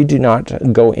 If you do not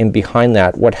go in behind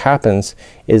that, what happens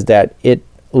is that it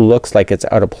looks like it's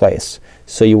out of place.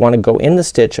 So you want to go in the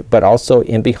stitch, but also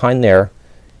in behind there.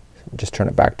 Just turn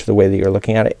it back to the way that you're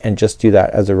looking at it, and just do that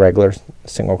as a regular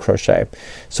single crochet.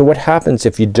 So what happens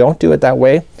if you don't do it that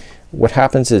way, what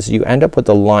happens is you end up with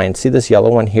a line. See this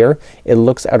yellow one here? It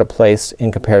looks out of place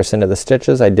in comparison to the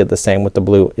stitches. I did the same with the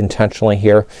blue intentionally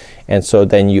here, and so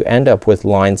then you end up with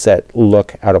lines that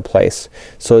look out of place.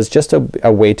 So it's just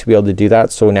a way to be able to do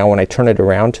that. So now when I turn it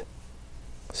around,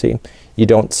 see, you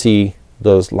don't see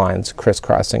those lines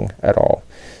crisscrossing at all.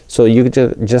 So you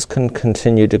just can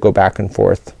continue to go back and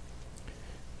forth.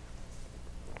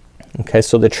 Okay,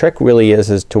 so the trick really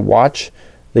is to watch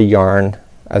the yarn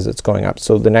as it's going up.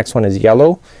 So the next one is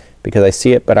yellow because I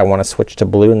see it, but I want to switch to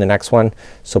blue in the next one.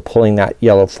 So pulling that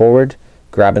yellow forward,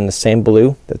 grabbing the same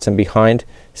blue that's in behind,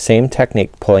 same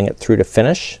technique, pulling it through to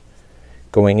finish,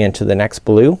 going into the next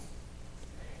blue,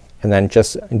 and then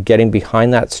just getting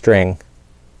behind that string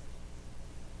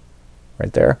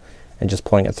right there and just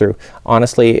pulling it through.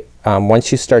 Honestly,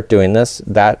 once you start doing this,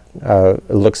 that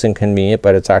looks inconvenient,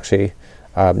 but it's actually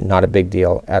not a big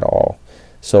deal at all.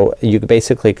 So you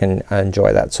basically can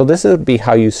enjoy that. So this would be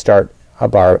how you start a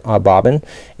bobbin,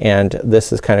 and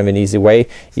this is kind of an easy way.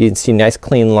 You can see nice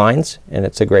clean lines, and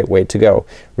it's a great way to go.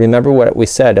 Remember what we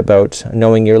said about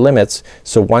knowing your limits.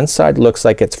 So one side looks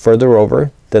like it's further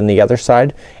over than the other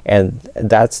side, and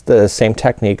that's the same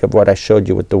technique of what I showed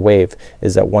you with the wave,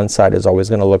 is that one side is always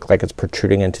gonna look like it's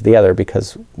protruding into the other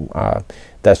because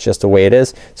that's just the way it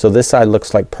is. So this side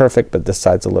looks like perfect, but this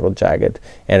side's a little jagged,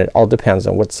 and it all depends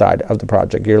on what side of the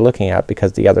project you're looking at,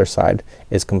 because the other side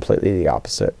is completely the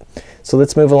opposite. So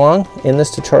let's move along in this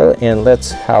tutorial and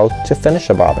let's how to finish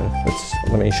a bobbin.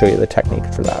 Let me show you the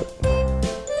technique for that.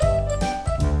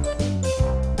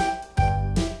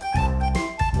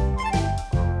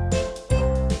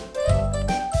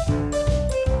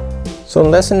 So in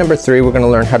lesson number 3 we're going to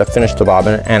learn how to finish the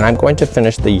bobbin, and I'm going to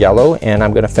finish the yellow and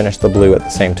I'm going to finish the blue at the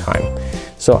same time.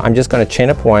 So I'm just going to chain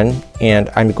up 1 and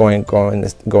I'm going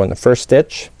to go in the first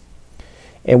stitch.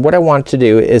 And what I want to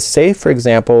do is, say for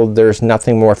example there's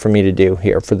nothing more for me to do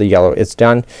here for the yellow. It's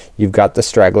done. You've got the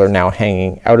straggler now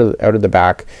hanging out of the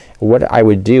back. What I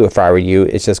would do if I were you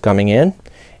is just coming in,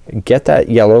 get that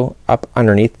yellow up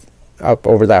underneath, up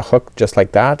over that hook just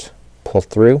like that, pull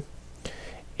through.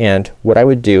 And what I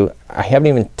would do, I haven't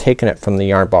even taken it from the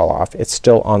yarn ball off. It's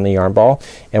still on the yarn ball.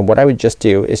 And what I would just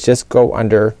do is just go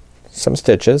under some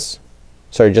stitches.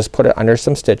 So just put it under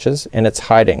some stitches, and it's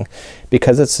hiding.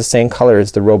 Because it's the same color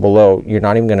as the row below, you're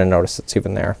not even gonna notice it's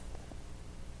even there.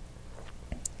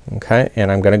 Okay,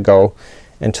 and I'm gonna go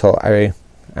until I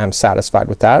am satisfied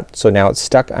with that. So now it's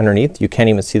stuck underneath. You can't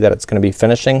even see that it's gonna be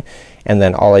finishing. And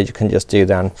then all you can just do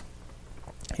then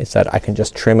is that I can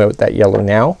just trim out that yellow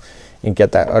now and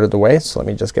get that out of the way. So let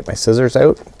me just get my scissors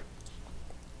out.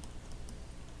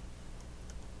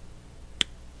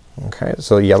 Okay,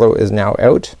 so yellow is now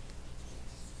out.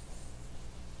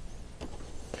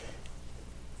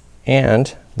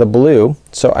 And the blue,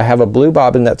 so I have a blue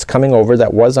bobbin that's coming over,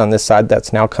 that was on this side,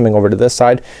 that's now coming over to this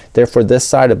side. Therefore this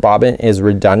side of bobbin is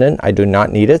redundant. I do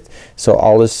not need it. So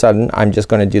all of a sudden I'm just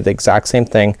going to do the exact same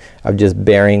thing of just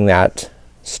burying that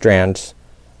strand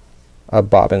of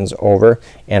bobbins over,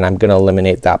 and I'm gonna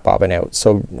eliminate that bobbin out.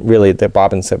 So really the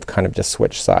bobbins have kind of just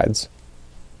switched sides.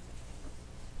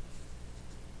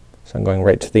 So I'm going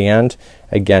right to the end,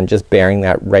 again just burying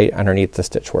that right underneath the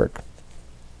stitch work.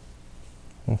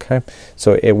 Okay,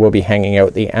 so it will be hanging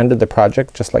out the end of the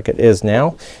project just like it is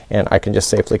now, and I can just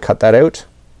safely cut that out.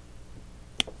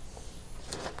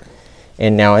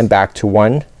 And now I'm back to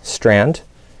one strand.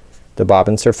 The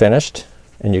bobbins are finished,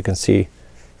 and you can see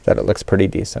that it looks pretty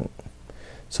decent.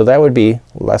 So that would be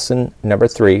lesson number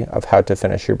 3 of how to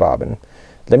finish your bobbin.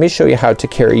 Let me show you how to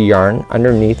carry yarn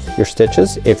underneath your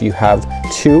stitches if you have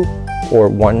 2 or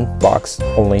 1 box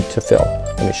only to fill.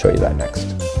 Let me show you that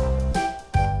next.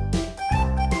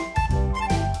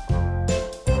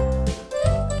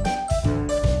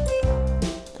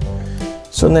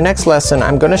 So in the next lesson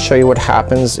I'm going to show you what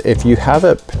happens if you have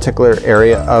a particular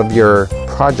area of your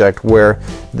project where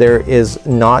there is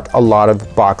not a lot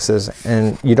of boxes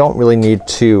and you don't really need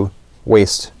to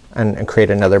waste and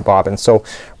create another bobbin. So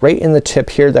right in the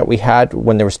tip here that we had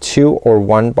when there was 2 or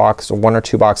 1 box or 1 or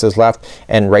 2 boxes left,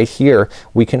 and right here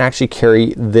we can actually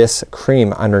carry this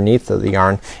cream underneath of the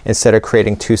yarn instead of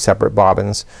creating 2 separate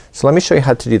bobbins. So let me show you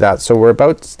how to do that. So we're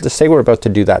about to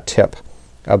do that tip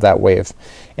of that wave,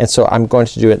 and so I'm going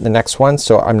to do it in the next one.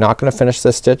 So I'm not going to finish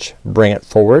this stitch, bring it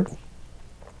forward.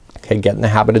 Okay, get in the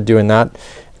habit of doing that.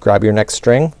 Grab your next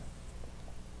string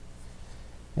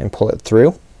and pull it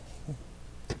through.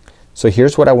 So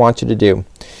here's what I want you to do.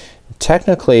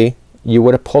 Technically you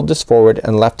would have pulled this forward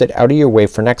and left it out of your way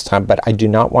for next time, but I do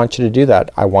not want you to do that.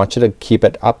 I want you to keep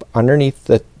it up underneath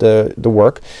the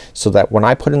work so that when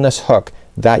I put in this hook,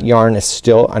 that yarn is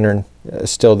still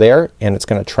there and it's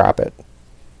gonna trap it.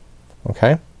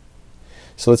 Okay?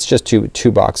 So let's just do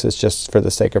 2 boxes just for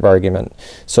the sake of argument.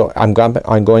 So I'm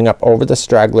going up over the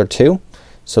straggler too,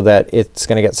 so that it's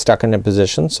gonna get stuck in a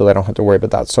position so that I don't have to worry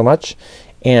about that so much.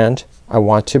 And I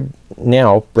want to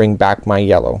now bring back my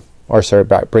yellow, or sorry,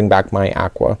 bring back my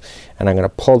aqua, and I'm gonna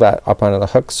pull that up onto the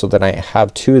hook so that I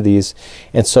have 2 of these.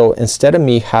 And so instead of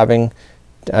me having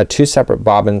 2 separate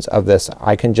bobbins of this,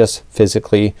 I can just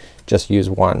physically just use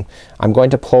 1. I'm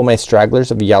going to pull my stragglers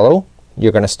of yellow.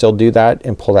 You're gonna still do that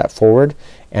and pull that forward,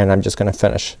 and I'm just gonna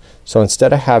finish. So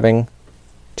instead of having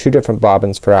 2 different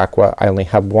bobbins for aqua, I only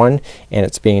have 1, and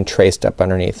it's being traced up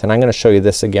underneath. And I'm gonna show you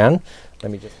this again.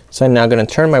 So I'm now gonna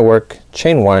turn my work,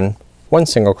 chain 1, one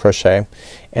single crochet,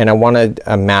 and I want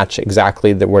to match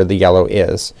exactly where the yellow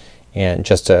is, and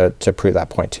just to prove that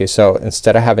point too. So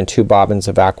instead of having 2 bobbins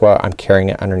of aqua, I'm carrying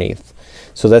it underneath.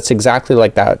 So that's exactly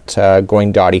like that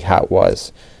going dotty hat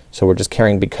was. So we're just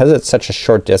carrying, because it's such a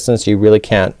short distance, you really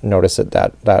can't notice it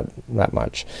that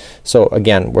much. So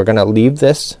again, we're gonna leave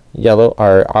this yellow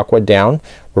or aqua down.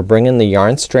 We're bringing the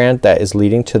yarn strand that is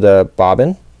leading to the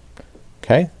bobbin,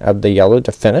 okay, of the yellow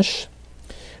to finish.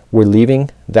 We're leaving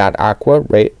that aqua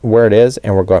right where it is,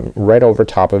 and we're going right over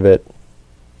top of it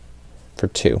for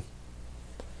 2.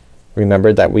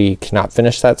 Remember that we cannot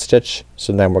finish that stitch,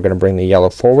 so then we're gonna bring the yellow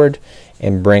forward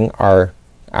and bring our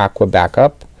aqua back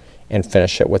up and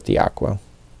finish it with the aqua,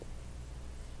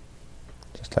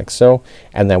 just like so,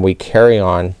 and then we carry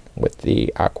on with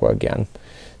the aqua again.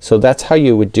 So that's how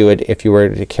you would do it if you were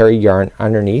to carry yarn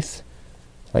underneath,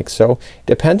 like so.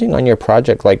 Depending on your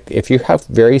project, like if you have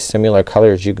very similar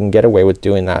colors, you can get away with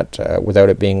doing that without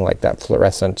it being like that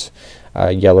fluorescent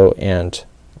yellow and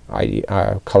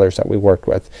colors that we worked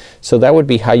with. So that would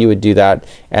be how you would do that,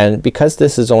 and because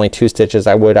this is only 2 stitches,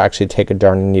 I would actually take a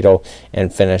darning needle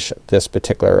and finish this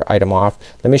particular item off.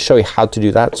 Let me show you how to do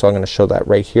that. So I'm gonna show that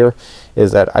right here,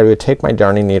 is that I would take my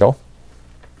darning needle,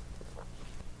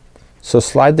 so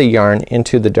slide the yarn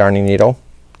into the darning needle,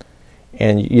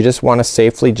 and you just want to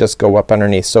safely just go up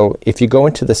underneath. So if you go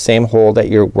into the same hole that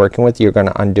you're working with, you're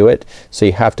gonna undo it. So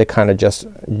you have to kind of just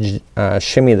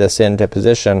shimmy this into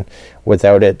position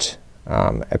without it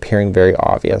appearing very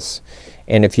obvious.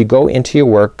 And if you go into your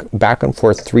work back and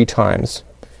forth 3 times,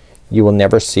 you will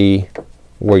never see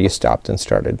where you stopped and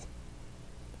started.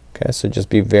 Okay, so just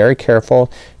be very careful.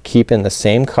 Keep in the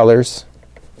same colors.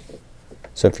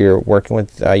 So if you're working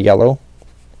with yellow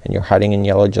and you're hiding in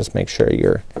yellow, just make sure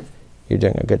you're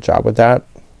doing a good job with that.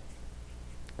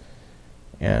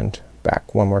 And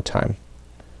back one more time.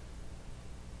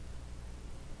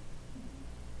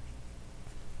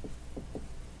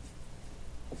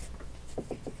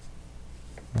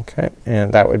 Okay,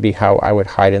 and that would be how I would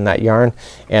hide in that yarn,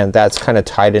 and that's kind of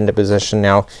tied into position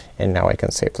now, and now I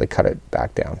can safely cut it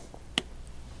back down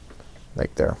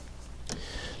like there.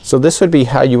 So this would be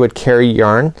how you would carry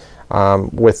yarn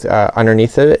with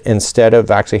underneath it, instead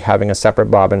of actually having a separate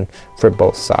bobbin for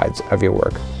both sides of your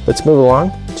work. Let's move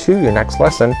along to your next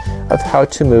lesson of how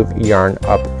to move yarn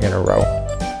up in a row.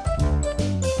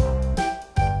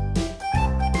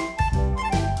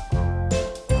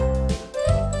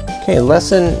 Okay,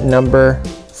 lesson number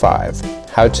 5,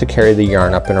 how to carry the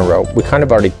yarn up in a row. We kind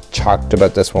of already talked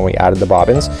about this when we added the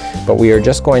bobbins, but we are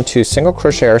just going to single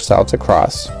crochet ourselves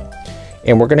across,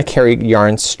 and we're gonna carry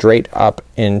yarn straight up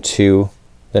into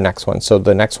the next one. So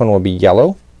the next one will be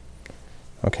yellow.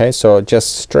 Okay, so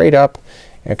just straight up.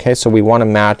 Okay, so we want to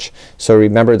match. So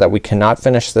remember that we cannot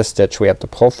finish this stitch. We have to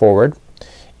pull forward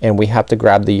and we have to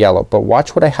grab the yellow. But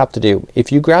watch what I have to do.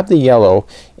 If you grab the yellow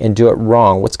and do it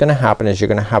wrong, what's gonna happen is you're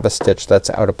gonna have a stitch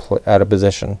that's out of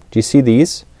position. Do you see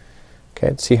these?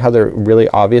 Okay, see how they're really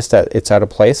obvious that it's out of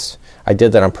place? I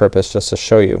did that on purpose just to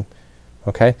show you.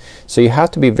 Okay, so you have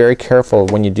to be very careful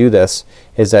when you do this,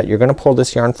 is that you're gonna pull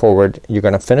this yarn forward, you're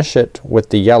gonna finish it with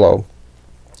the yellow,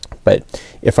 but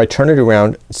if I turn it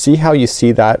around, see how you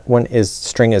see that one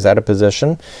string is out of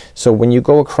position? So when you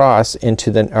go across into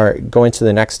go into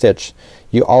the next stitch,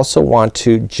 you also want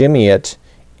to jimmy it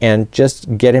and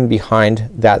just get in behind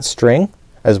that string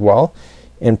as well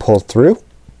and pull through.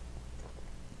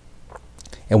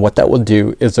 And what that will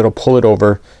do is it'll pull it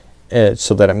over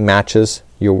so that it matches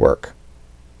your work.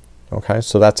 Okay,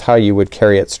 so that's how you would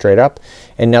carry it straight up.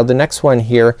 And now the next one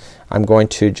here, I'm going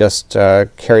to just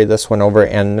carry this one over,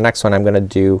 and the next one I'm gonna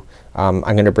do, I'm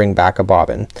gonna bring back a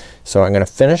bobbin. So I'm gonna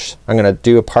finish, I'm gonna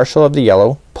do a partial of the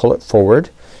yellow, pull it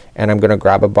forward, and I'm gonna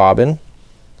grab a bobbin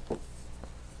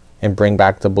and bring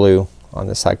back the blue on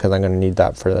this side, because I'm gonna need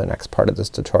that for the next part of this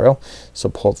tutorial. So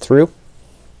pull through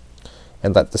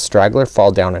and let the straggler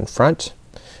fall down in front.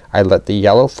 I let the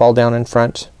yellow fall down in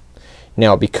front.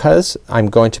 Now because I'm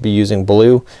going to be using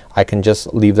blue, I can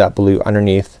just leave that blue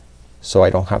underneath so I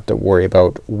don't have to worry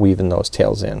about weaving those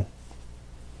tails in.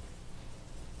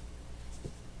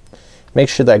 Make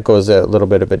sure that goes a little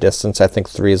bit of a distance. I think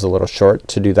 3 is a little short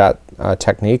to do that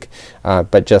technique,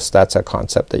 but just that's a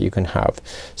concept that you can have.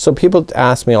 So people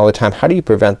ask me all the time, how do you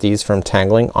prevent these from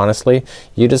tangling? Honestly,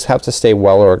 you just have to stay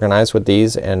well organized with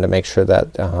these, and to make sure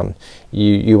that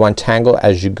you untangle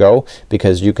as you go,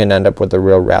 because you can end up with a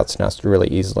real rat's nest really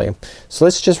easily. So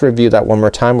let's just review that one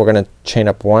more time. We're gonna chain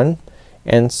up 1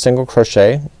 and single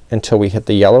crochet until we hit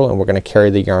the yellow, and we're gonna carry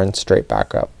the yarn straight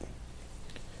back up.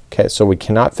 Okay, so we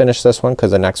cannot finish this one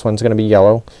because the next one's gonna be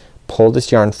yellow. Pull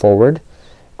this yarn forward,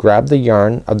 grab the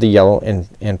yarn of the yellow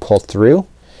and pull through,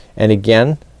 and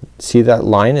again see that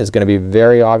line is gonna be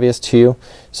very obvious to you.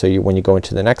 So when you go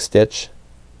into the next stitch,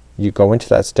 you go into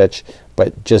that stitch,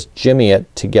 but just jimmy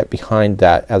it to get behind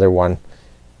that other one,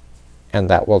 and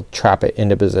that will trap it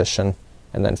into position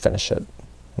and then finish it.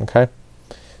 Okay,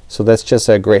 so that's just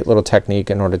a great little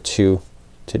technique in order to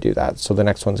do that. So the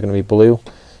next one's gonna be blue.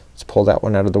 Let's pull that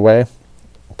one out of the way.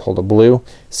 Pull the blue.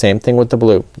 Same thing with the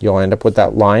blue. You'll end up with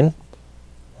that line,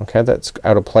 okay, that's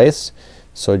out of place.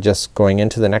 So just going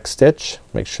into the next stitch,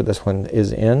 make sure this one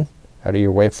is in out of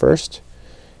your way first.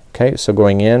 Okay, so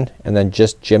going in and then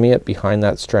just jimmy it behind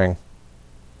that string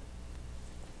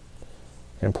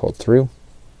and pull through,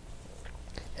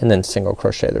 and then single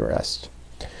crochet the rest.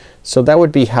 So that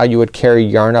would be how you would carry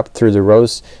yarn up through the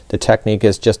rows. The technique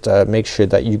is just to make sure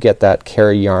that you get that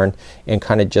carry yarn and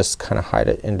just hide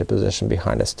it into position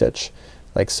behind a stitch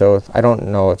like so. I don't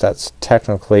know if that's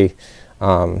technically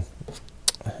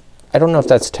I don't know if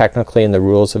that's technically in the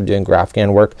rules of doing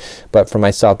Graphghan work, but for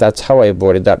myself that's how I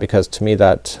avoided that, because to me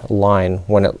that line,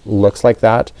 when it looks like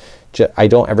that, I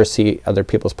don't ever see other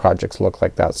people's projects look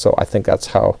like that. So I think that's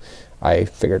how I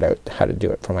figured out how to do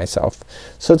it for myself.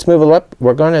 So let's move it up.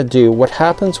 We're gonna do what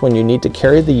happens when you need to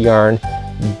carry the yarn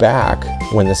back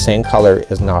when the same color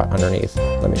is not underneath.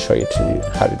 Let me show you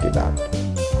how to do that.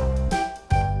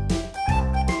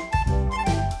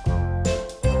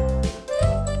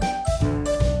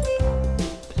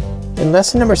 In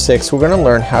lesson number 6 we're gonna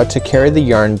learn how to carry the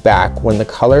yarn back when the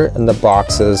color in the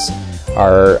boxes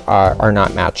are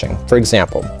not matching. For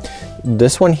example,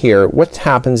 this one here, what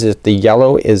happens is the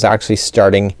yellow is actually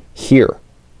starting here.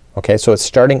 Okay, so it's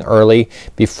starting early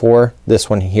before this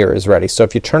one here is ready. So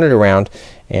if you turn it around,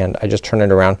 and I just turn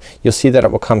it around, you'll see that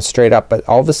it will come straight up, but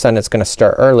all of a sudden it's gonna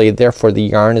start early, therefore the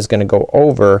yarn is gonna go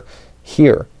over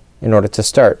here in order to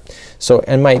start. So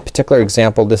in my particular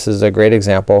example, this is a great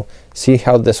example. See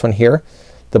how this one here,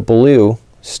 the blue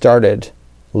started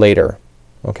later.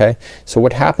 Okay, so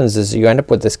what happens is you end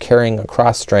up with this carrying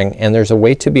across string, and there's a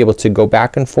way to be able to go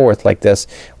back and forth like this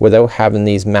without having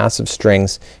these massive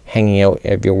strings hanging out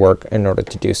of your work in order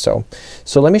to do so.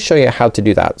 So let me show you how to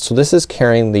do that. So this is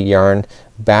carrying the yarn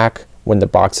back when the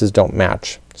boxes don't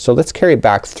match. So let's carry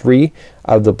back 3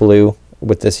 of the blue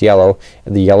with this yellow,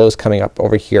 and the yellow is coming up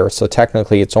over here, so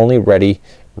technically it's only ready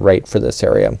right for this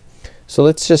area. So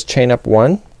let's just chain up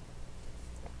 1,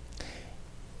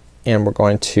 and we're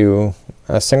going to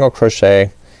single crochet,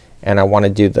 and I want to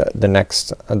do the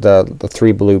next the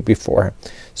 3 blue before.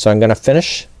 So I'm gonna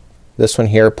finish this one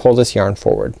here, pull this yarn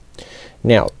forward.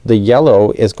 Now the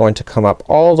yellow is going to come up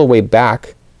all the way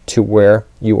back to where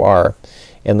you are,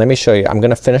 and let me show you. I'm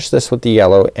gonna finish this with the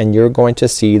yellow, and you're going to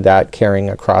see that carrying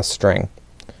across string.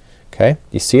 Okay,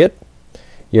 you see it?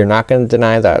 You're not gonna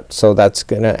deny that. So that's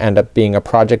gonna end up being a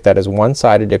project that is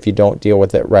one-sided if you don't deal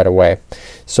with it right away.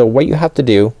 So what you have to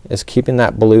do is, keeping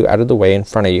that blue out of the way in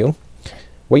front of you,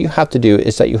 what you have to do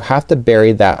is that you have to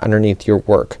bury that underneath your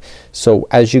work. So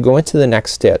as you go into the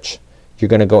next stitch, you're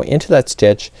gonna go into that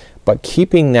stitch, but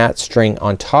keeping that string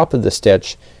on top of the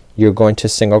stitch, you're going to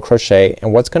single crochet,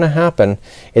 and what's gonna happen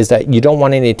is that you don't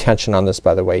want any tension on this,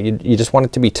 by the way. You just want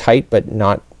it to be tight but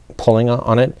not pulling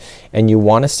on it, and you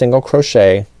want to single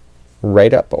crochet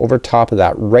right up over top of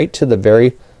that, right to the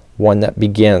very one that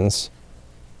begins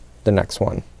the next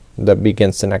one, that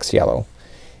begins the next yellow.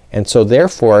 And so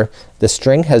therefore the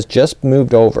string has just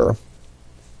moved over.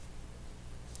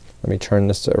 Let me turn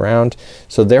this around.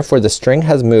 So therefore the string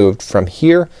has moved from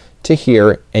here to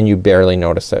here, and you barely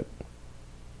notice it.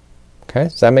 Okay,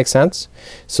 does that make sense?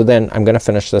 So then I'm gonna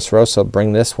finish this row, so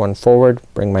bring this one forward,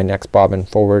 bring my next bobbin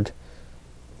forward.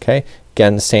 Okay,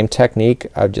 again the same technique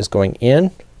of just going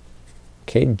in,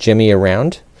 okay, jimmy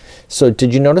around. So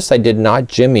did you notice I did not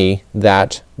jimmy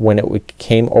that when it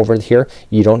came over here?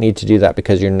 You don't need to do that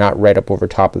because you're not right up over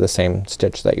top of the same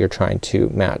stitch that you're trying to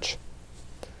match.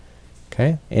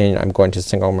 Okay, and I'm going to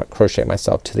single crochet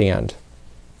myself to the end.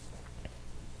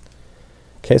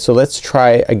 Okay, so let's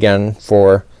try again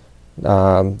for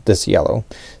this yellow.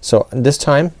 So this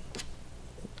time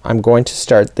I'm going to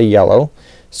start the yellow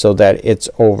so that it's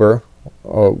over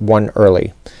 1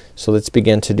 early. So let's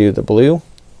begin to do the blue.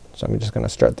 So I'm just gonna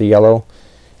start the yellow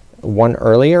 1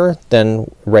 earlier,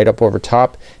 then right up over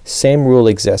top. Same rule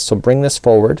exists. So bring this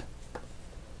forward,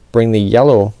 bring the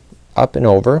yellow up and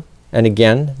over, and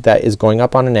again that is going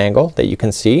up on an angle that you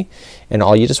can see, and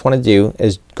all you just want to do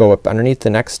is go up underneath the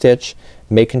next stitch,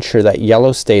 making sure that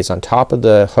yellow stays on top of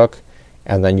the hook,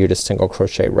 and then you just single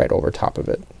crochet right over top of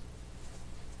it.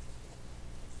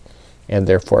 And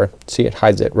therefore see, it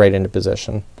hides it right into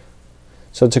position.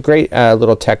 So it's a great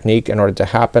little technique in order to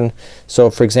happen. So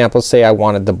for example, say I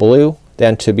wanted the blue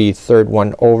then to be third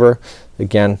one over.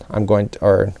 Again I'm going to,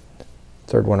 or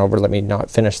third one over, let me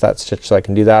not finish that stitch so I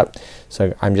can do that.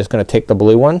 So I'm just gonna take the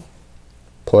blue one,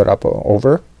 pull it up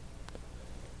over.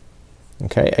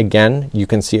 Okay, again you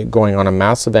can see it going on a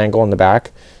massive angle in the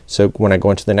back. So when I go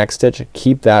into the next stitch,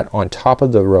 keep that on top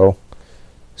of the row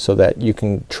so that you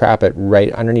can trap it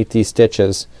right underneath these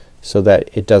stitches so that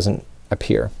it doesn't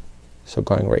appear. So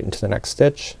going right into the next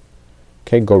stitch.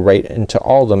 Okay, go right into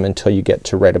all of them until you get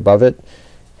to right above it,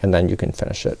 and then you can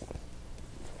finish it.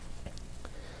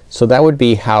 So that would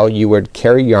be how you would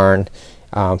carry yarn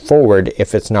forward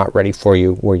if it's not ready for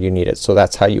you where you need it. So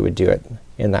that's how you would do it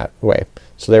in that way.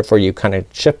 So therefore you kind of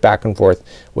shift back and forth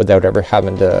without ever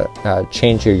having to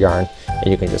change your yarn,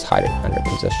 and you can just hide it under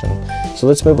position. So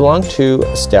let's move along to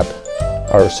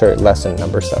lesson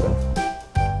number 7.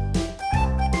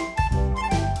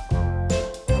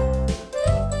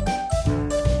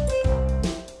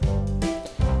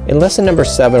 In lesson number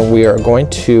 7 we are going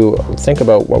to think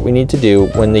about what we need to do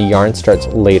when the yarn starts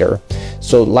later.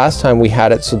 So last time we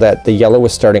had it so that the yellow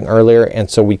was starting earlier, and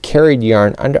so we carried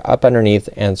yarn up underneath,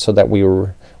 and so that we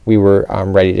were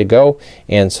ready to go,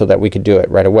 and so that we could do it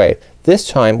right away. This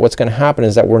time what's gonna happen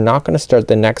is that we're not gonna start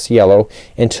the next yellow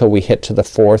until we hit to the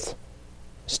 4th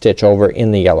stitch over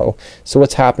in the yellow. So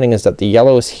what's happening is that the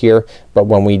yellow is here, but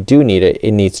when we do need it,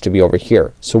 it needs to be over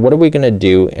here. So what are we gonna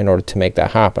do in order to make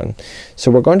that happen?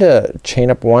 So we're going to chain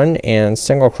up 1 and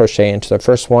single crochet into the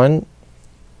first one,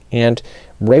 and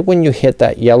right when you hit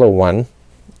that yellow one,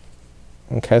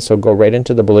 okay, so go right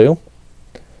into the blue.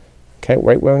 Okay,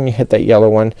 right when you hit that yellow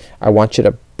one, I want you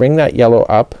to bring that yellow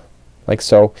up like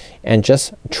so and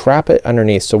just trap it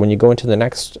underneath. So when you go into the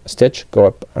next stitch, go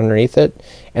up underneath it,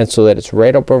 and so that it's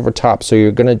right up over top, so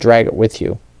you're gonna drag it with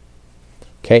you.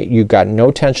 Okay, you got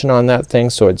no tension on that thing,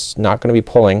 so it's not gonna be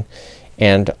pulling.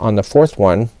 And on the 4th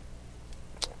one,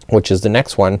 which is the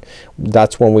next one,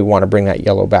 that's when we want to bring that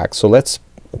yellow back. So let's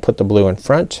put the blue in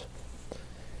front,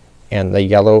 and the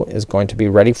yellow is going to be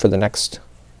ready for the next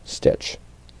stitch.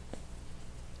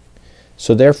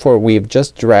 So therefore we've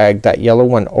just dragged that yellow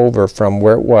one over from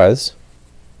where it was.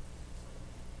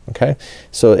 Okay,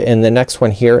 so in the next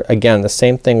one here, again the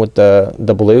same thing with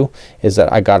the blue, is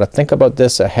that I gotta think about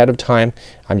this ahead of time.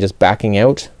 I'm just backing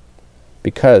out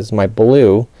because my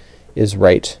blue is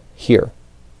right here.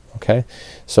 Okay,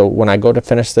 so when I go to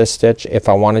finish this stitch, if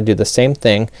I want to do the same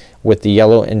thing with the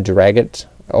yellow and drag it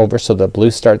over so the blue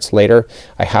starts later,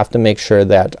 I have to make sure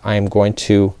that I'm going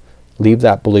to leave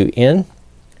that blue in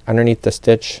underneath the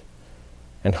stitch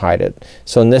and hide it.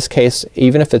 So in this case,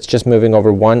 even if it's just moving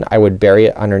over one, I would bury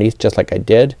it underneath just like I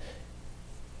did,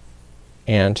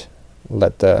 and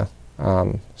let the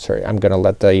I'm gonna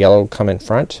let the yellow come in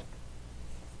front.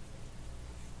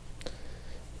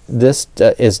 This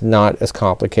is not as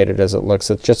complicated as it looks.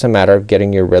 It's just a matter of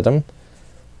getting your rhythm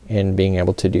and being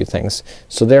able to do things.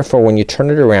 So therefore when you turn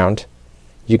it around,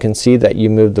 you can see that you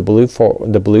move the blue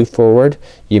forward,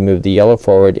 you move the yellow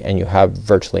forward, and you have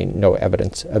virtually no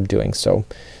evidence of doing so.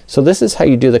 So this is how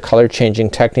you do the color changing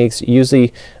techniques.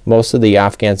 Usually most of the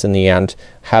Afghans in the end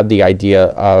have the idea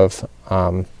of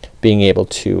being able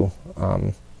to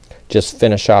just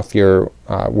finish off your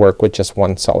work with just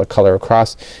one solid color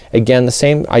across. Again, the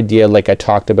same idea like I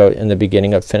talked about in the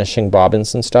beginning of finishing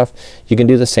bobbins and stuff. You can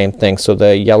do the same thing. So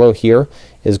the yellow here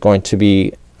is going to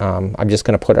be I'm just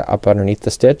gonna put it up underneath the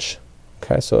stitch.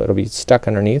 Okay, so it'll be stuck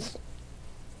underneath,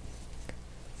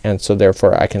 and so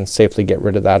therefore I can safely get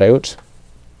rid of that out.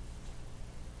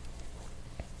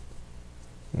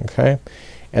 Okay,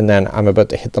 and then I'm about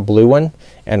to hit the blue one,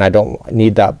 and I don't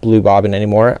need that blue bobbin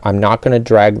anymore. I'm not gonna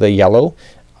drag the yellow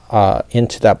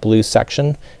into that blue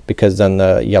section, because then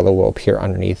the yellow will appear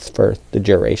underneath for the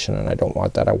duration, and I don't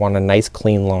want that. I want a nice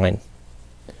clean line.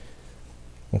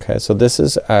 Okay, so this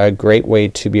is a great way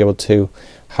to be able to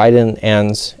hide in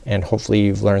ends, and hopefully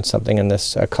you've learned something in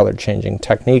this color changing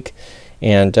technique.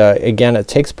 And again, it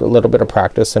takes a little bit of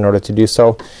practice in order to do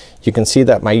so. You can see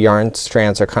that my yarn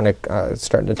strands are kind of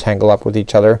starting to tangle up with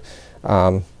each other.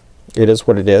 It is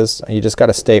what it is. You just got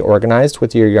to stay organized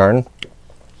with your yarn.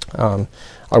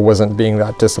 I wasn't being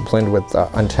that disciplined with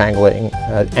untangling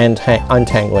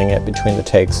it between the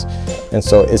takes, and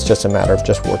so it's just a matter of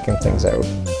just working things out.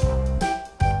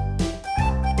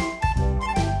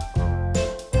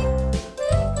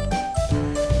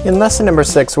 In lesson number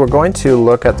 6, we're going to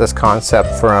look at this concept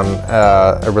from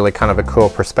a really kind of a cool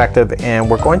perspective, and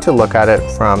we're going to look at it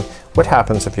from what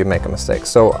happens if you make a mistake?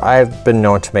 So I've been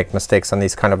known to make mistakes on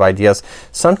these kind of ideas.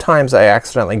 Sometimes I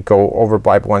accidentally go over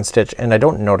by one stitch and I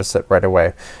don't notice it right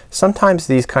away. Sometimes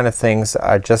these kind of things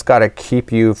just gotta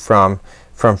keep you from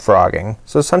frogging.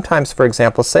 So sometimes, for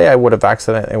example, say I would have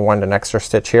accidentally wanted an extra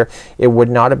stitch here, it would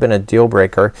not have been a deal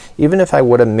breaker. Even if I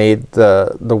would have made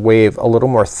the wave a little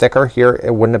more thicker here,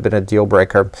 it wouldn't have been a deal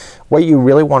breaker. What you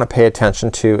really want to pay attention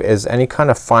to is any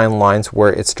kind of fine lines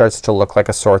where it starts to look like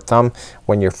a sore thumb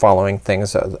when you're following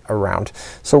things around.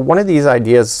 So one of these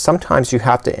ideas, sometimes you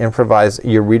have to improvise.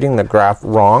 You're reading the graph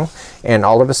wrong and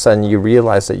all of a sudden you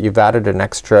realize that you've added an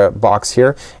extra box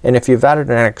here, and if you've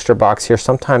added an extra box here,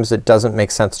 sometimes it doesn't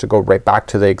make sense to go right back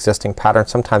to the existing pattern.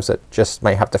 Sometimes it just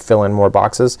might have to fill in more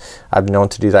boxes. I've known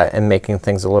to do that and making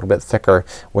things a little bit thicker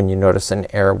when you notice an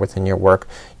error within your work.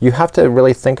 You have to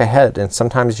really think ahead, and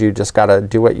sometimes you just gotta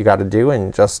do what you gotta do,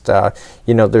 and just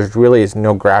you know, there's really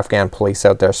no Graphghan police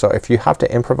out there. So if you have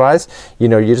to improvise, you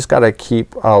know, you just gotta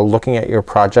keep looking at your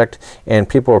project, and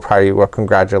people will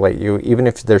congratulate you. Even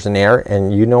if there's an error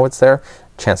and you know it's there,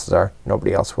 chances are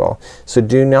nobody else will. So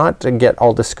do not get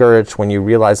all discouraged when you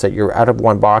realize that you're out of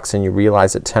one box and you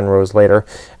realize it 10 rows later,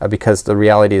 because the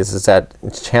reality is that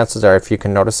chances are if you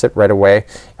can notice it right away,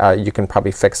 you can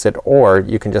probably fix it, or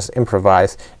you can just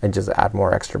improvise and just add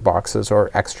more extra boxes or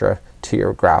extra to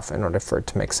your graph in order for it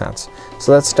to make sense.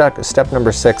 So that's step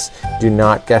number 6. Do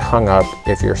not get hung up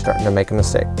if you're starting to make a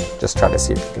mistake. Just try to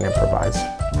see if you can improvise.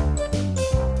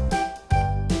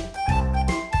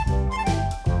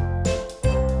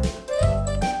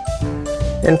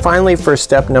 And finally, for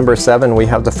step number 7, we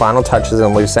have the final touches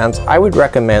and loose ends. I would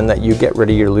recommend that you get rid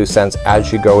of your loose ends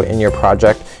as you go in your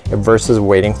project versus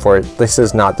waiting for it. This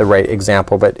is not the right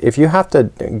example, but if you have to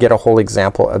get a whole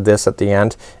example of this at the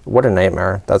end, what a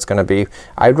nightmare that's gonna be.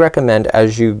 I'd recommend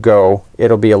as you go,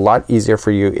 it'll be a lot easier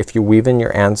for you if you weave in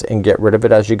your ends and get rid of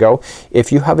it as you go.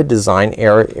 If you have a design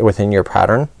error within your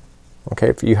pattern, okay,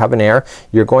 if you have an error,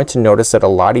 you're going to notice it a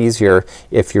lot easier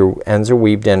if your ends are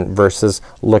weaved in versus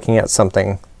looking at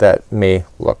something that may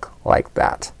look like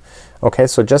that. Okay,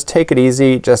 so just take it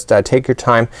easy, just take your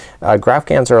time.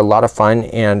 Graphghans are a lot of fun,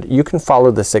 and you can follow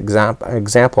this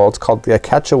example. It's called the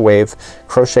Catch a Wave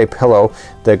Crochet Pillow.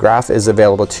 The graph is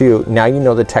available to you. Now you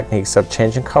know the techniques of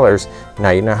changing colors. Now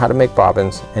you know how to make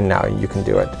bobbins, and now you can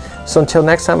do it. So until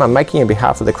next time, I'm Mikey on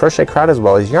behalf of the Crochet Crowd as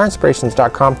well as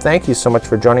Yarnspirations.com. Thank you so much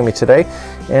for joining me today,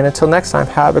 and until next time,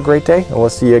 have a great day, and we'll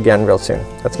see you again real soon.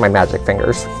 That's my magic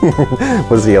fingers.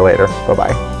 We'll see you later.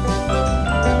 Bye-bye.